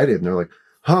excited and they're like,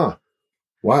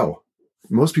 wow,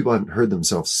 most people haven't heard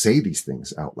themselves say these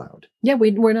things out loud. Yeah,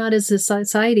 we're not as a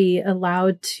society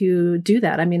allowed to do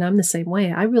that. I mean, I'm the same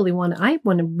way. I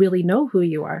want to really know who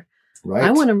you are. Right.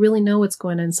 I want to really know what's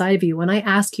going on inside of you. When I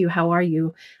ask you, how are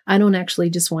you? I don't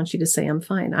actually just want you to say I'm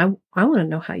fine. I want to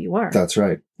know how you are. That's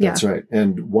right. That's right.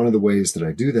 And one of the ways that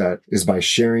I do that is by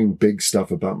sharing big stuff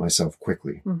about myself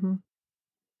quickly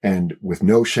and with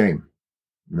no shame.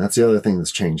 And that's the other thing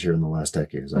that's changed here in the last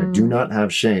decade is I do not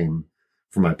have shame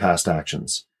for my past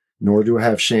actions, nor do I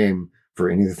have shame for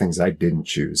any of the things I didn't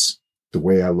choose. The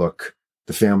way I look,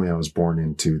 the family I was born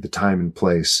into, the time and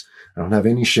place. I don't have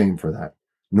any shame for that.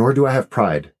 Nor do I have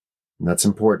pride. And that's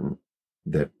important,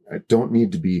 that I don't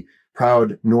need to be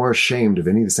proud nor ashamed of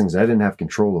any of these things I didn't have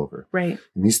control over. Right.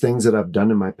 And these things that I've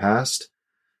done in my past,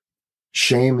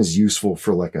 shame is useful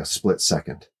for like a split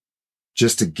second,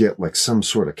 just to get like some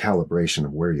sort of calibration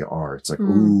of where you are. It's like,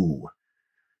 ooh,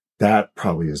 that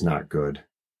probably is not good.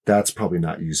 That's probably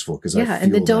not useful because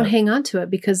and then don't hang on to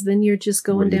it because then you're just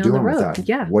going down the road.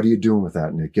 Yeah. What are you doing with that?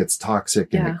 And it gets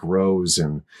toxic and it grows.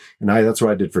 And that's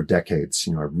what I did for decades.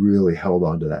 I really held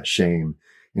on to that shame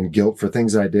and guilt for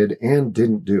things I did and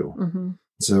didn't do.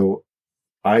 So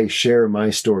I share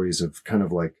my stories of kind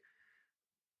of like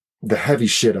the heavy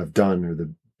shit I've done or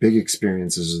the big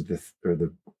experiences or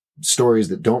the stories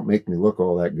that don't make me look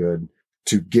all that good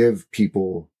to give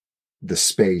people the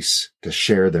space to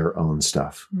share their own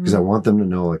stuff because I want them to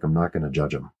know, like, I'm not going to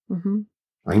judge them.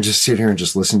 I can just sit here and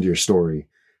just listen to your story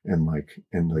and like,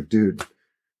 dude,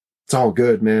 it's all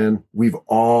good, man.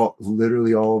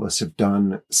 Literally all of us have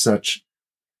done such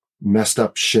messed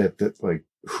up shit that like,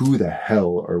 who the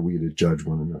hell are we to judge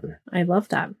one another? I love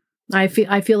that. I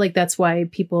feel like that's why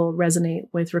people resonate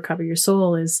with Recover Your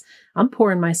Soul is I'm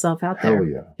pouring myself out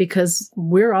there because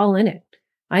we're all in it.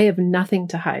 I have nothing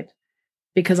to hide.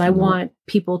 Because I want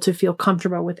people to feel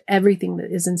comfortable with everything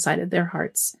that is inside of their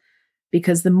hearts.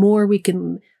 Because the more we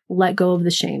can let go of the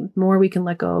shame, the more we can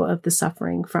let go of the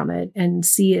suffering from it and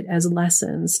see it as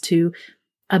lessons to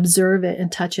observe it and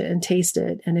touch it and taste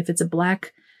it. And if it's a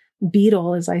black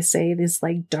beetle, as I say, these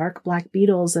like dark black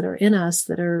beetles that are in us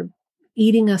that are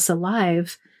eating us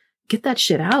alive, get that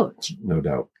shit out. No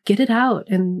doubt. Get it out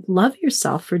and love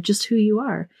yourself for just who you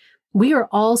are. We are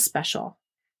all special.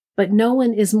 But no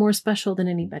one is more special than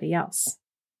anybody else.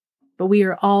 But we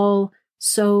are all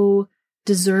so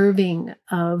deserving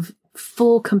of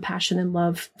full compassion and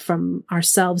love from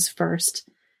ourselves first,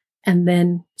 and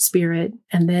then spirit,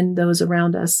 and then those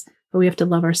around us. But we have to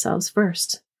love ourselves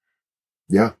first.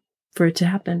 Yeah. For it to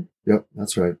happen. Yep,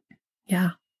 that's right.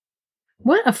 Yeah.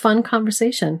 What a fun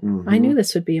conversation. I knew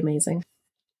this would be amazing.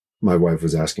 My wife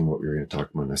was asking what we were going to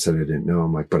talk about, and I said I didn't know.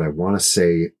 I'm like, but I want to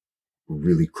say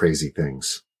really crazy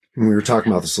things. And we were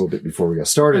talking about this a little bit before we got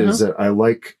started, is that I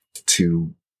like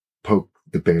to poke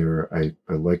the bear. I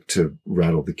like to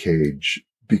rattle the cage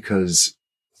because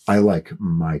I like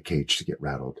my cage to get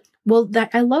rattled. Well,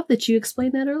 I love that you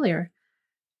explained that earlier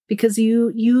because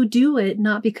you do it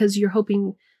not because you're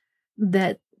hoping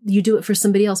that you do it for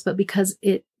somebody else, but because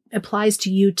it applies to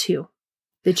you too,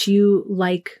 that you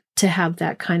like to have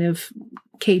that kind of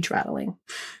cage rattling.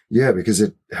 Yeah, because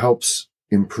it helps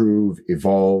improve,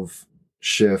 evolve,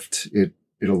 shift. It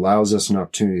allows us an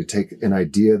opportunity to take an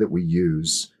idea that we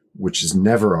use, which is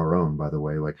never our own, by the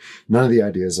way. Like none of the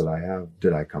ideas that I have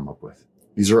did I come up with.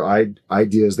 These are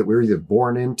ideas that we were either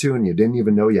born into and you didn't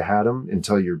even know you had them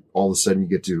until you're all of a sudden you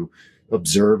get to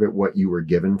observe at what you were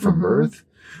given from birth,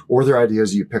 or they're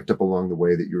ideas you picked up along the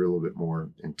way that you're a little bit more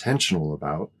intentional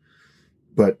about.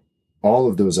 But all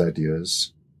of those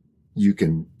ideas, you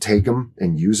can take them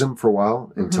and use them for a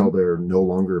while until they're no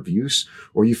longer of use,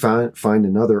 or you find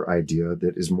another idea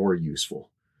that is more useful.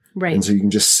 Right. And so you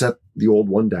can just set the old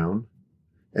one down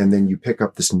and then you pick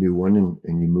up this new one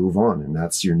and you move on. And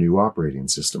that's your new operating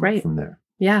system from there.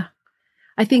 Yeah.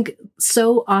 I think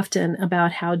so often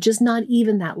about how just not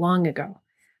even that long ago,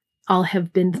 I'll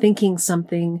have been thinking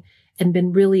something and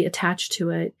been really attached to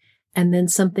it. And then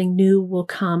something new will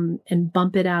come and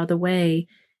bump it out of the way.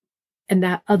 And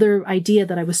that other idea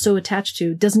that I was so attached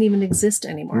to doesn't even exist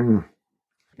anymore.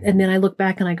 And then I look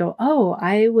back and I go, oh,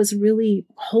 I was really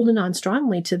holding on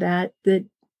strongly to that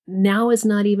now is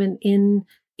not even in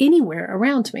anywhere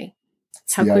around me.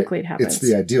 It's how quickly it happens. It's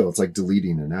the ideal. It's like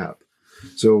deleting an app.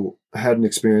 So I had an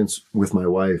experience with my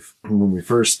wife when we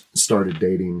first started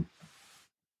dating.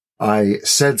 I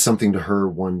said something to her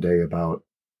one day about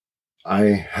I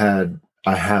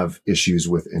have issues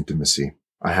with intimacy.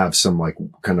 I have some like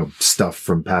kind of stuff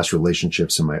from past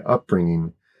relationships in my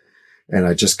upbringing. And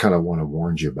I just kind of want to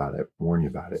warn you about it.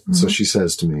 And so she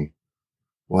says to me,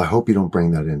 well, I hope you don't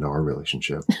bring that into our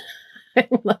relationship. I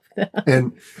love that.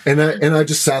 And I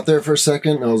just sat there for a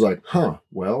second and I was like,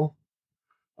 well,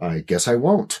 I guess I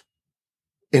won't.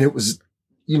 And it was,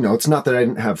 it's not that I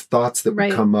didn't have thoughts that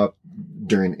would come up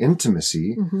during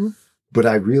intimacy, but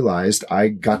I realized I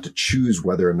got to choose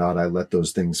whether or not I let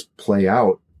those things play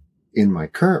out in my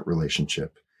current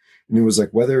relationship. And it was like,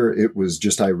 whether it was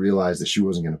just, I realized that she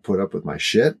wasn't going to put up with my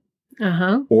shit,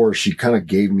 or she kind of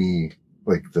gave me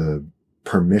like the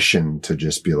permission to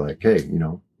just be like, hey,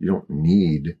 you don't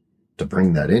need to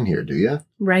bring that in here, do you?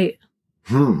 Right.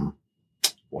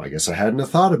 Well, I guess I hadn't have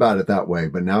thought about it that way,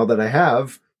 but now that I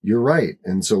have, you're right.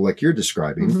 And so like you're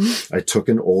describing, I took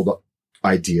an old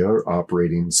idea or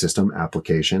operating system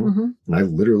application and I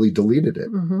literally deleted it.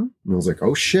 And I was like,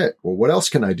 oh shit, well, what else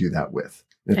can I do that with?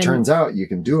 And it turns out you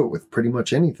can do it with pretty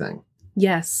much anything.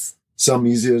 Yes. Some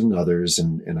easier than others.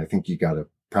 And I think you got to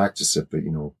practice it, but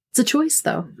it's a choice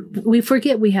though. We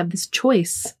forget we have this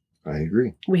choice. I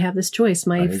agree. We have this choice.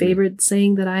 My favorite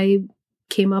saying that I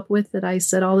came up with that I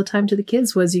said all the time to the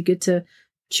kids was, you get to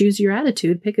choose your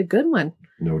attitude, pick a good one.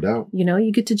 No doubt.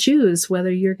 You get to choose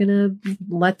whether you're going to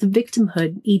let the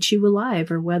victimhood eat you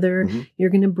alive or whether you're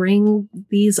going to bring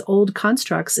these old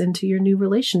constructs into your new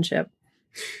relationship.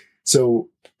 So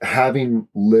having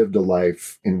lived a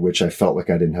life in which I felt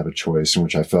like I didn't have a choice, in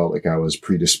which I felt like I was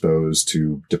predisposed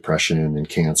to depression and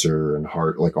cancer and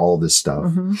heart, like all this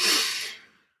stuff,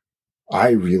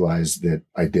 I realized that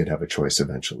I did have a choice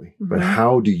eventually. But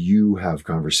how do you have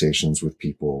conversations with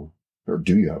people, or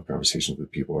do you have conversations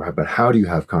with people, but how do you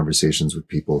have conversations with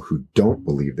people who don't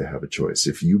believe they have a choice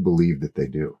if you believe that they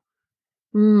do?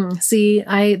 See,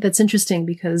 that's interesting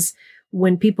because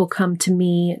when people come to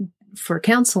me for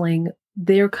counseling,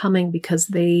 they're coming because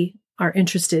they are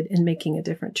interested in making a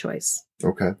different choice.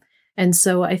 Okay. And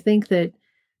so I think that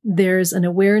there's an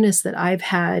awareness that I've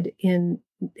had in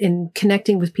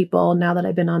connecting with people now that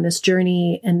I've been on this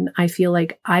journey. And I feel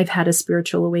like I've had a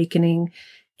spiritual awakening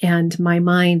and my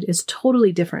mind is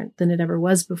totally different than it ever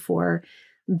was before,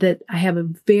 that I have a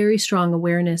very strong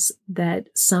awareness that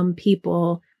some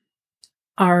people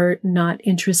are not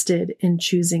interested in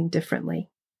choosing differently.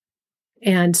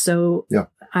 And so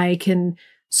I can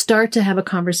start to have a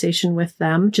conversation with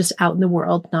them just out in the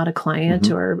world, not a client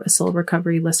or a soul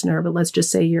recovery listener, but let's just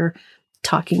say you're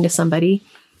talking to somebody.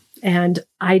 And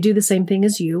I do the same thing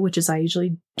as you, which is I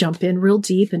usually jump in real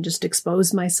deep and just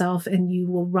expose myself. And you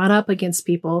will run up against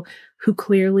people who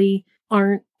clearly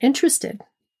aren't interested.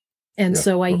 And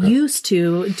so I used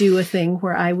to do a thing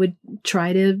where I would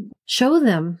try to show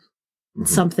them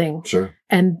something. Sure.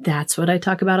 And that's what I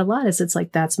talk about a lot is it's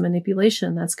like, that's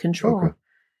manipulation, that's control. Okay.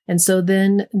 And so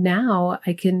then now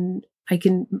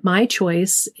my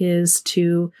choice is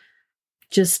to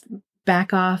just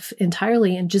back off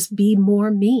entirely and just be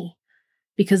more me,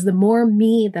 because the more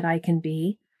me that I can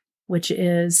be, which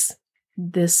is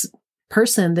this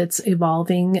person that's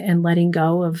evolving and letting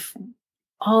go of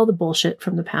all the bullshit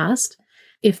from the past,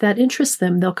 if that interests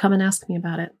them, they'll come and ask me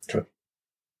about it. Okay.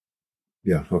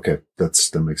 Yeah. Okay.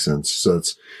 That makes sense. So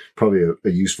it's probably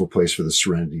a useful place for the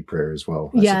serenity prayer as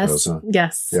well. I suppose, huh?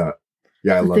 Yes. Yeah.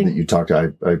 Yeah. I love that you talked.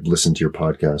 I've listened to your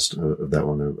podcast of that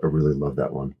one. I really love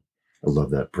that one. I love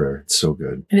that prayer. It's so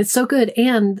good. And it's so good.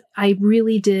 And I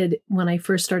really did, when I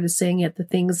first started saying it, the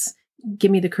things,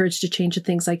 give me the courage to change the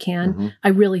things I can. I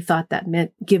really thought that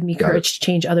meant give me courage to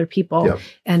change other people. Yep.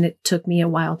 And it took me a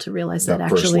while to realize that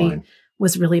actually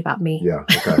was really about me. Yeah.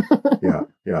 Okay.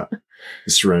 Yeah.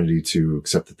 The serenity to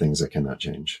accept the things I cannot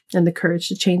change. And the courage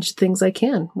to change the things I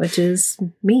can, which is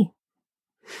me.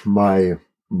 My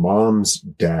mom's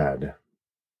dad,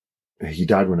 he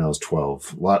died when I was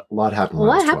 12. A lot happened when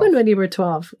I was 12. What happened when you were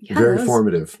 12? Yeah, very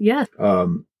formative. Yeah.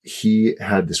 He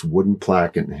had this wooden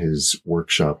plaque in his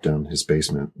workshop down his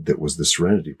basement that was the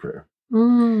serenity prayer.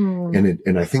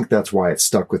 And I think that's why it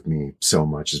stuck with me so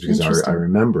much, is because I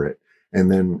remember it.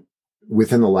 And then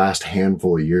within the last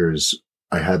handful of years,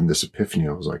 I had this epiphany.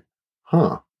 I was like,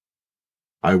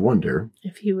 I wonder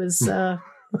if he was a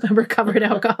recovered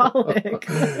alcoholic.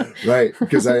 Right.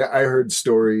 Because I heard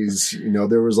stories,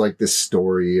 there was like this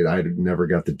story, and I never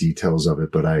got the details of it,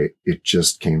 but it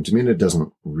just came to me, and it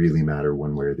doesn't really matter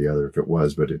one way or the other if it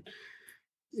was, but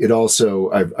it also,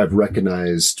 I've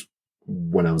recognized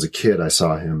when I was a kid, I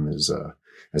saw him as a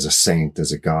saint,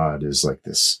 as a god, as like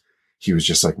this, he was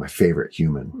just like my favorite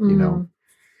human,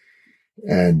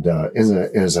 And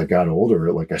as I got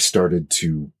older, like I started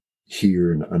to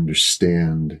hear and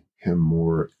understand him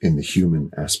more in the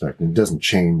human aspect. And it doesn't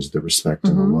change the respect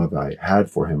and the love I had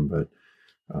for him, but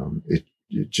it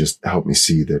just helped me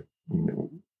see that,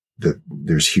 that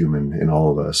there's human in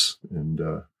all of us. And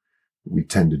we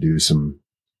tend to do some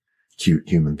cute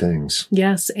human things.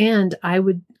 Yes. And I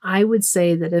would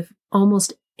say that if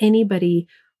almost anybody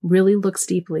really looks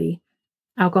deeply,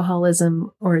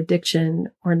 alcoholism or addiction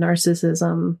or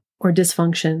narcissism or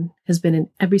dysfunction has been in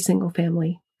every single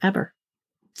family ever.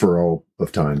 For all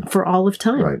of time. For all of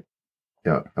time. Right.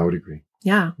 Yeah, I would agree.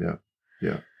 Yeah. Yeah.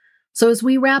 Yeah. So as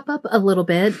we wrap up a little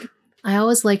bit, I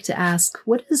always like to ask,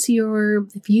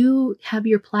 if you have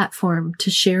your platform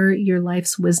to share your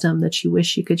life's wisdom that you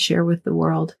wish you could share with the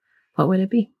world, what would it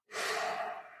be?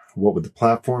 What would the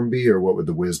platform be, or what would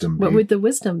the wisdom be? What would the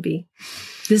wisdom be?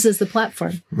 This is the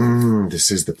platform. This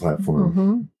is the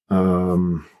platform.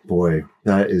 Boy,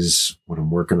 that is what I'm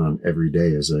working on every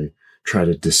day as I try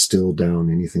to distill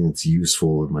down anything that's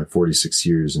useful of my 46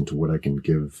 years into what I can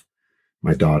give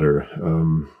my daughter.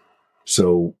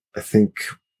 So I think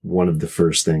one of the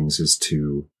first things is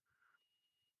to,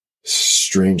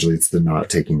 strangely, it's the not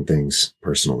taking things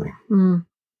personally.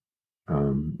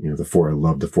 I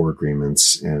love the 4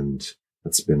 agreements, and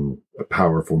that's been a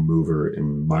powerful mover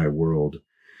in my world.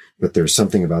 But there's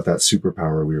something about that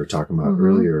superpower we were talking about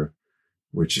earlier,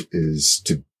 which is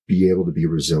to be able to be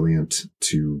resilient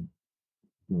to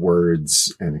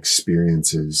words and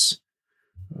experiences,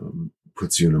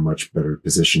 puts you in a much better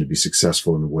position to be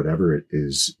successful in whatever it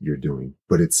is you're doing.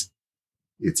 But it's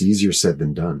easier said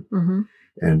than done.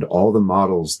 And all the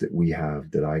models that we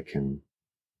have that I can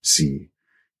see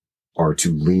are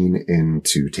to lean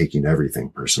into taking everything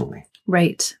personally.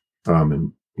 Right.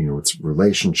 And it's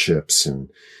relationships and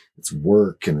it's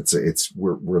work, and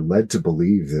we're led to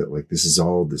believe that like this is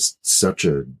all such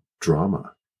a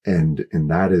drama, and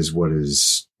that is what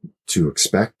is to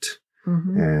expect,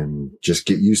 and just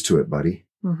get used to it, buddy.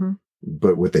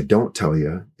 But what they don't tell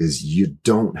you is you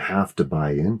don't have to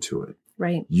buy into it.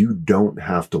 Right. You don't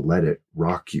have to let it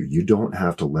rock you. You don't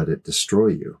have to let it destroy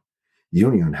you. You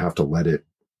don't even have to let it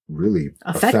really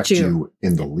affect you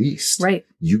in the least. Right.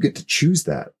 You get to choose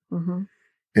that. And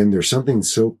there's something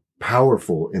so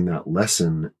powerful in that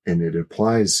lesson, and it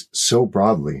applies so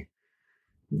broadly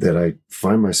that I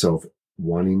find myself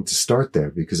wanting to start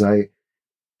there, because I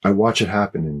watch it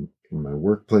happen in my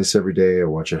workplace every day. I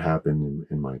watch it happen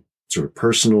in my sort of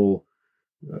personal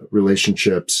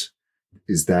relationships,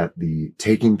 is that the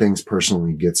taking things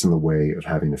personally gets in the way of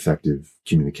having effective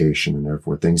communication, and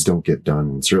therefore things don't get done,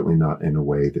 and certainly not in a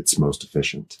way that's most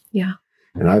efficient. Yeah.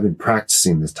 And I've been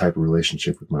practicing this type of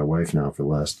relationship with my wife now for the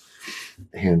last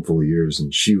handful of years,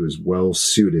 and she was well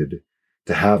suited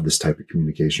to have this type of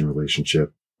communication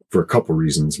relationship for a couple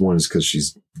reasons. One is because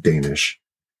she's Danish,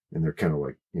 and they're kind of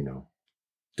like,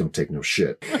 don't take no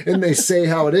shit. And they say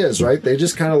how it is, right? They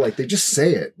just kind of like, they just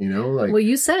say it, like. Well,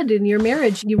 you said in your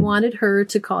marriage, you wanted her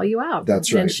to call you out.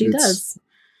 That's right. And she does.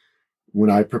 When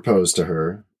I proposed to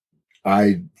her,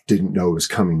 I didn't know it was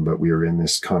coming, but we were in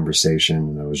this conversation,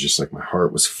 and I was just like, my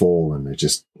heart was full, and I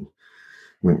just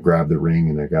went and grabbed the ring,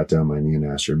 and I got down on my knee and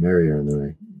asked her to marry her. And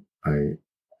then I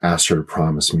asked her to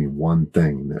promise me one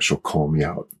thing, that she'll call me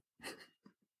out.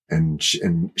 And she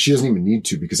doesn't even need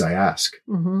to, because I ask.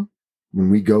 When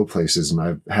we go places and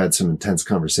I've had some intense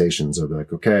conversations, I'll be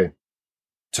like, okay,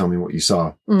 tell me what you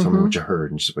saw. Tell me what you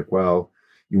heard. And she's like, well,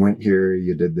 you went here,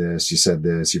 you did this, you said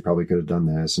this, you probably could have done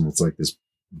this. And it's like this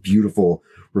beautiful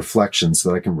reflection so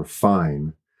that I can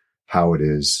refine how it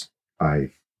is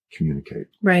I communicate.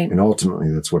 Right. And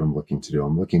ultimately, that's what I'm looking to do.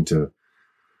 I'm looking to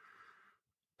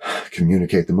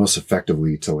communicate the most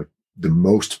effectively to like the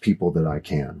most people that I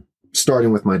can,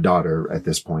 starting with my daughter at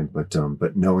this point,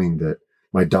 but knowing that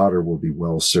my daughter will be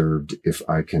well served if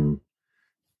I can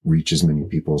reach as many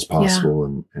people as possible,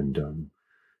 and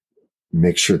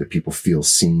make sure that people feel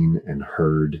seen and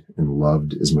heard and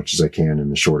loved as much as I can in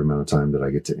the short amount of time that I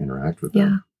get to interact with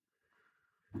them.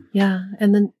 Yeah.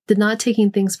 And then the not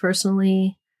taking things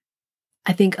personally,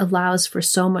 I think, allows for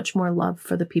so much more love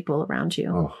for the people around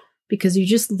you, because you're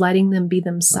just letting them be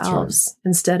themselves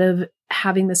instead of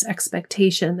having this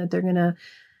expectation that they're going to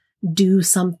do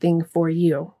something for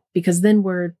you, because then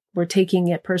we're taking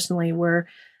it personally.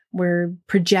 We're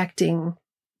projecting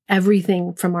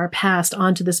everything from our past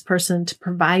onto this person to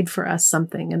provide for us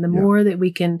something. And the more that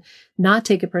we can not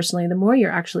take it personally, the more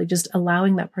you're actually just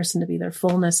allowing that person to be their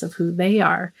fullness of who they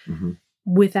are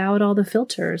without all the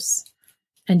filters,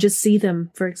 and just see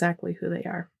them for exactly who they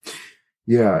are.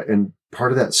 Yeah. And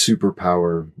part of that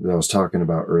superpower that I was talking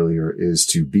about earlier is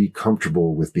to be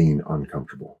comfortable with being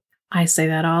uncomfortable. I say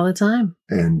that all the time.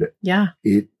 And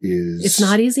it's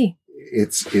not easy.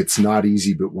 It's not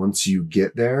easy, but once you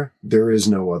get there, there is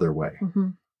no other way.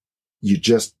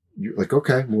 You're like,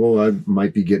 okay, well, I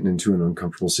might be getting into an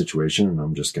uncomfortable situation, and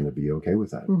I'm just going to be okay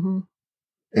with that.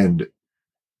 And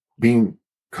being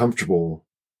comfortable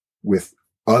with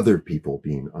other people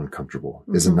being uncomfortable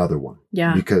is another one.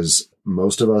 Yeah. Because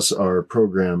most of us are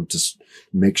programmed to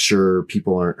make sure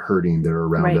people aren't hurting that are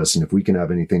around us. And if we can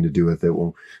have anything to do with it,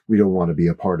 well, we don't want to be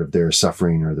a part of their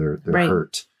suffering or their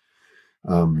hurt.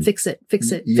 Fix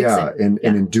it. Yeah. And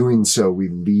in doing so, we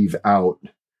leave out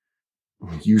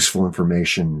useful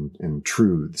information and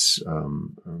truths,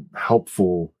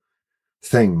 helpful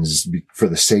things for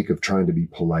the sake of trying to be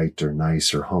polite or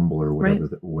nice or humble or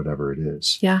whatever it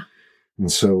is. Yeah.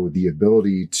 And so the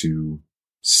ability to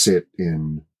sit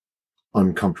in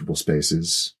uncomfortable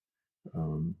spaces,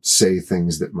 say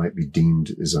things that might be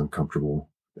deemed as uncomfortable,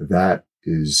 that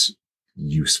is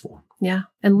useful. Yeah.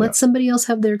 And let somebody else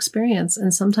have their experience.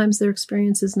 And sometimes their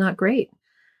experience is not great,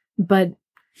 but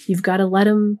you've got to let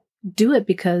them do it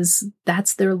because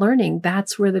that's their learning.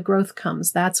 That's where the growth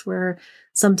comes. That's where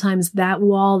sometimes that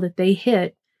wall that they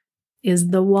hit is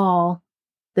the wall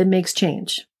that makes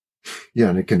change. Yeah.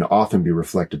 And it can often be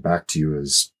reflected back to you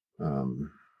as,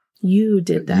 you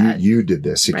did that. You did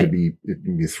this. It can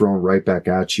be thrown right back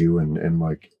at you. And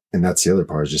that's the other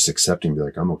part, is just accepting, be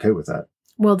like, I'm okay with that.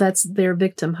 Well, that's their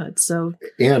victimhood. So,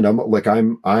 and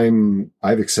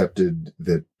I've accepted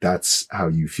that that's how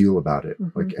you feel about it.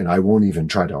 Mm-hmm. Like, and I won't even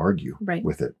try to argue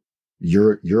with it.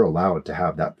 You're allowed to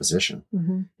have that position.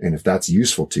 Mm-hmm. And if that's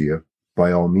useful to you,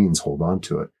 by all means, hold on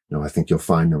to it. No, I think you'll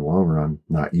find in the long run,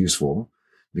 not useful,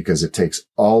 because it takes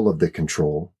all of the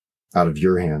control out of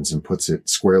your hands and puts it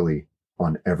squarely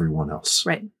on everyone else.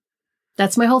 Right.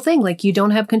 That's my whole thing. Like, you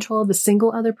don't have control of a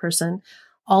single other person.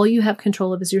 All you have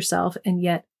control of is yourself. And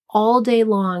yet all day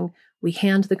long, we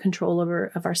hand the control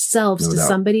of ourselves to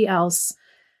somebody else.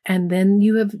 And then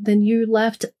you're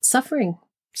left suffering.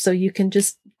 So you can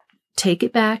just take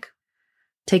it back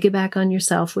on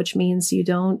yourself, which means you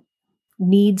don't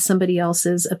need somebody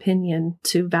else's opinion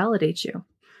to validate you.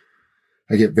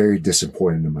 I get very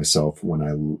disappointed in myself when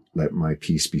I let my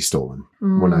peace be stolen,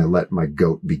 when I let my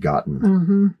goat be gotten.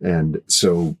 Mm-hmm. And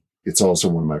so it's also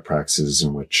one of my practices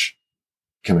in which,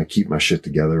 can I keep my shit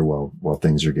together while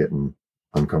things are getting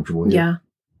uncomfortable here? Yeah.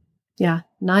 Yeah.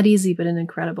 Not easy, but an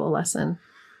incredible lesson.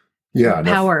 Yeah.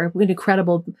 Power, an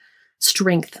incredible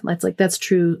strength. That's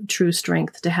true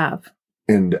strength to have.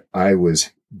 And I was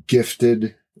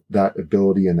gifted that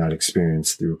ability and that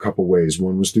experience through a couple ways.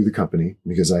 One was through the company,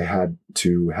 because I had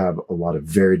to have a lot of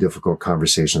very difficult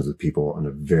conversations with people on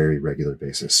a very regular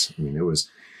basis. I mean, it was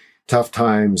tough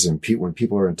times, and when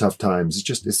people are in tough times,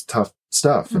 it's tough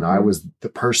stuff. Mm-hmm. And I was the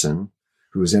person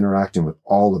who was interacting with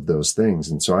all of those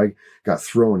things. And so I got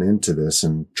thrown into this,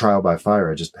 and trial by fire,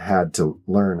 I just had to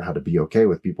learn how to be okay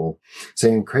with people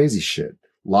saying crazy shit.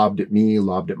 Lobbed at me,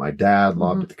 lobbed at my dad,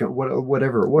 lobbed at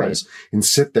whatever it was, and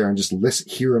sit there and just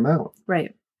hear them out.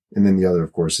 Right. And then the other,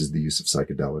 of course, is the use of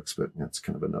psychedelics, but that's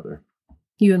kind of another.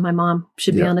 You and my mom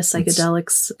should be on a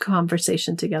psychedelics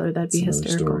conversation together. That'd be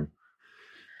hysterical. Story.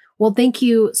 Well, thank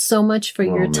you so much for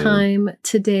your time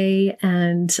today.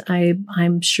 And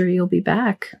I'm sure you'll be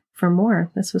back for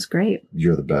more. This was great.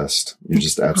 You're the best. You're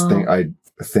just absolutely. I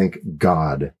thank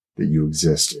God that you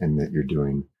exist and that you're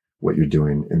doing what you're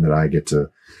doing, and that I get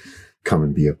to come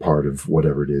and be a part of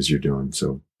whatever it is you're doing.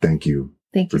 So thank you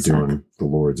for doing the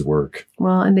Lord's work.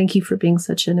 Well, and thank you for being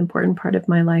such an important part of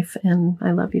my life. And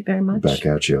I love you very much. Back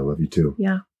at you. I love you too.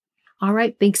 Yeah. All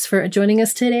right. Thanks for joining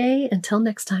us today. Until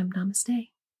next time, namaste.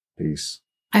 Peace.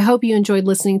 I hope you enjoyed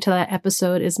listening to that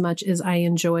episode as much as I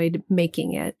enjoyed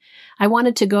making it. I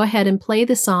wanted to go ahead and play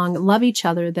the song Love Each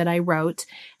Other that I wrote,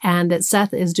 and that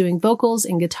Seth is doing vocals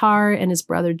and guitar, and his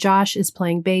brother Josh is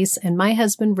playing bass, and my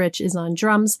husband Rich is on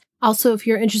drums. Also, if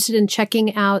you're interested in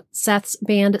checking out Seth's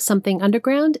band Something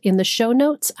Underground, in the show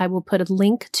notes, I will put a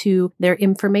link to their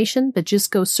information, but just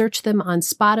go search them on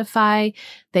Spotify.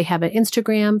 They have an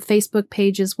Instagram, Facebook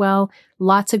page as well.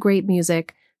 Lots of great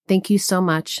music. Thank you so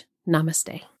much.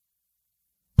 Namaste.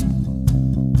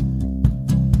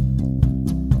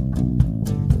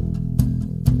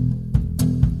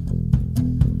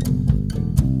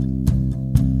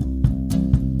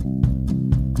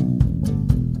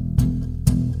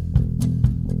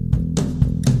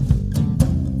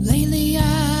 Lately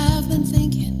I've been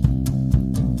thinking,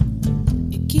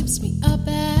 it keeps me up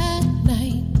at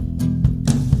night.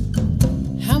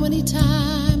 How many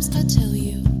times I tell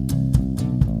you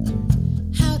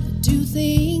do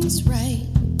things right.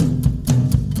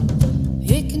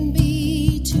 It can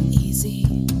be too easy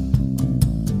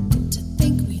to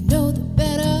think we know the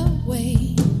better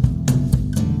way.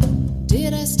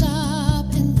 Did I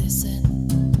stop and listen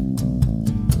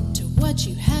to what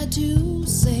you had to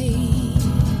say?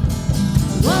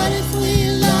 What if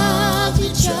we loved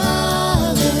each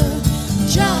other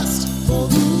just for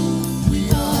who we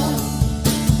are?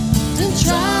 Then try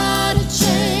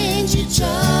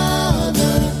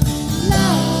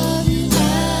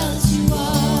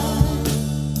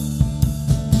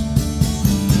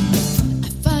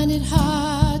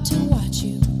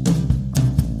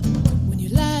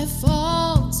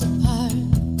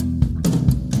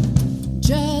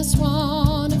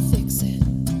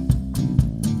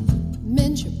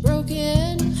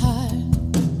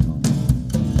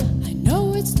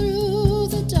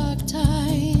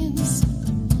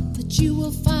you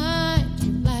will find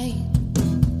your light.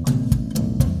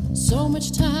 So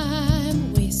much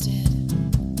time wasted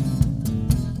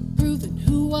proving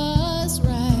who was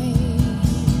right.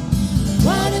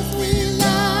 What if we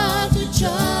loved each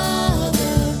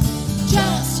other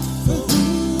just for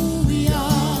who we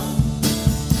are?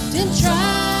 Didn't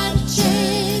try to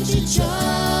change each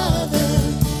other,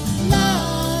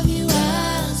 love you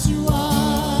as you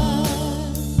are.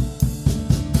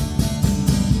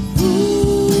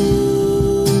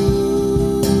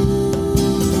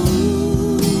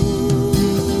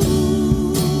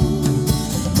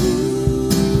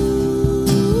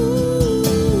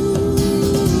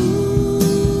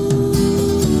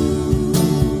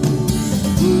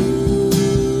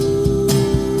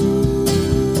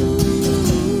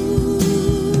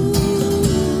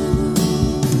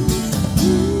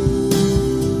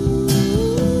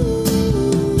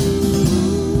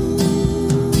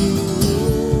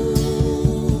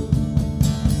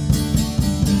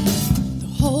 The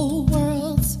whole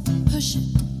world's pushing,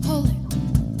 pulling,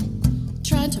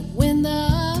 trying to win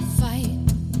the fight.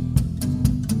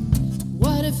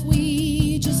 What if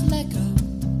we just let go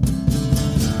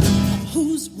of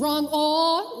who's wrong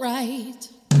or right?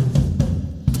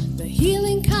 The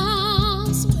healing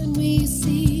comes when we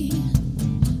see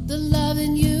the love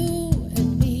in you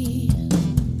and me,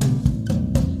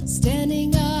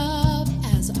 standing up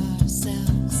as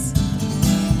ourselves,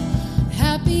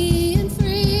 happy and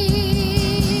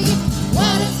free.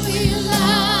 What if we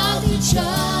loved each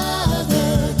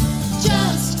other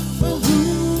just for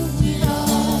who we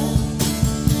are?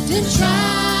 Didn't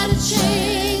try to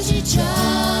change each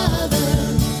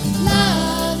other,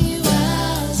 love you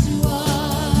as you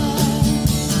are.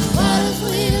 What if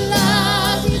we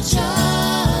loved each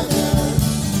other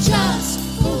just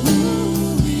for who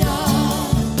we are?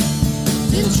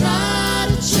 Didn't try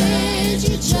to change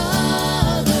each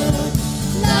other,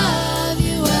 love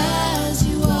you as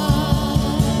you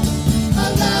are. I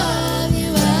love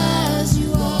you as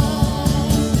you are.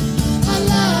 I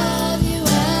love you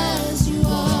as you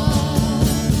are.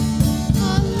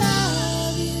 I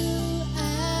love you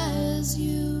as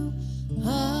you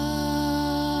are.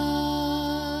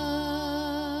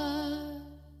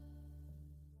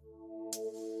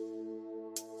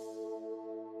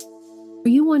 Are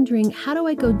you wondering, how do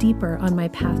I go deeper on my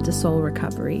path to soul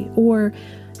recovery? Or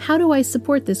how do I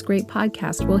support this great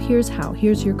podcast? Well, here's how.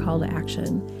 Here's your call to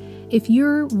action. If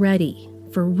you're ready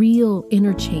for real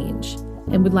inner change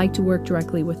and would like to work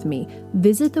directly with me,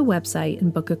 visit the website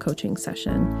and book a coaching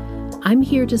session. I'm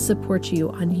here to support you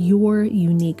on your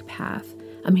unique path.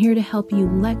 I'm here to help you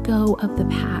let go of the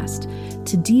past,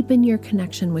 to deepen your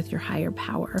connection with your higher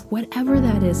power, whatever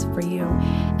that is for you,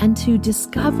 and to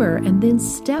discover and then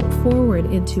step forward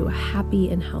into a happy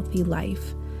and healthy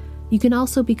life. You can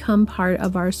also become part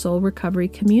of our soul recovery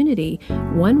community.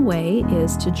 One way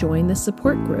is to join the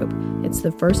support group. It's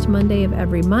the first Monday of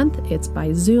every month. It's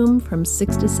by Zoom from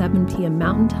 6 to 7 p.m.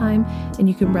 Mountain Time, and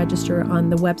you can register on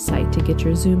the website to get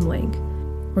your Zoom link.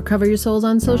 Recover Your Souls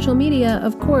on social media.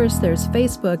 Of course, there's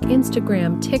Facebook,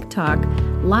 Instagram, TikTok,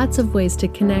 lots of ways to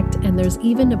connect, and there's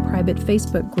even a private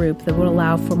Facebook group that will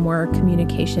allow for more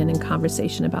communication and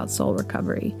conversation about soul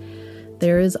recovery.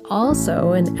 There is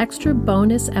also an extra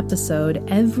bonus episode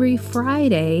every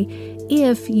Friday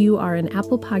if you are an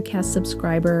Apple Podcast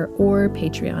subscriber or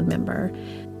Patreon member.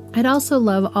 I'd also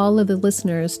love all of the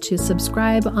listeners to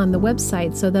subscribe on the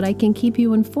website so that I can keep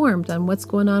you informed on what's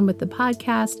going on with the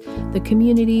podcast, the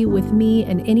community, with me,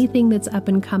 and anything that's up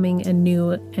and coming and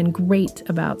new and great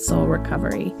about soul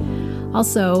recovery.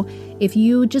 Also, if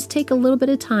you just take a little bit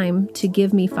of time to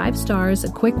give me 5 stars,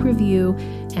 a quick review,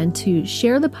 and to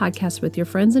share the podcast with your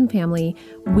friends and family,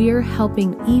 we're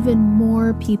helping even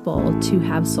more people to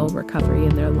have soul recovery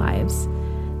in their lives.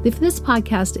 If this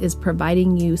podcast is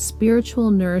providing you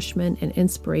spiritual nourishment and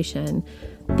inspiration,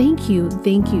 thank you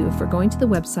for going to the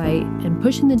website and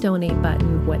pushing the donate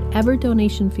button, whatever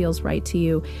donation feels right to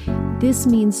you. This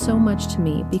means so much to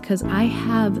me because I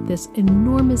have this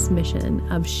enormous mission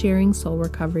of sharing soul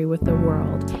recovery with the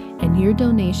world. And your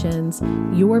donations,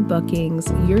 your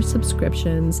bookings, your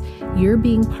subscriptions, your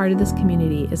being part of this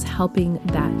community is helping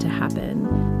that to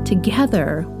happen.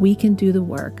 Together, we can do the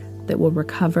work that will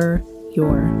recover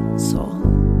your soul.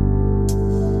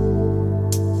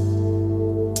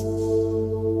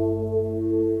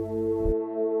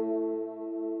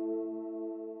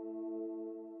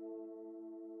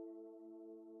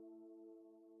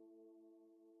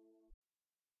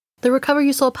 The Recover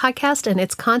Your Soul podcast and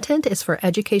its content is for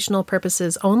educational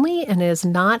purposes only and is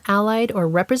not allied or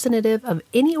representative of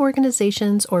any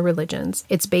organizations or religions.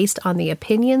 It's based on the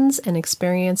opinions and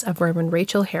experience of Reverend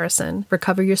Rachel Harrison.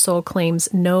 Recover Your Soul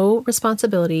claims no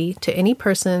responsibility to any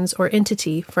persons or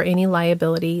entity for any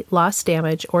liability, loss,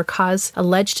 damage, or cause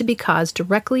alleged to be caused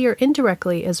directly or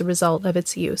indirectly as a result of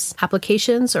its use.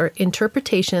 Applications or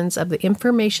interpretations of the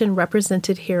information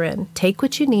represented herein. Take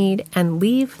what you need and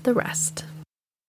leave the rest.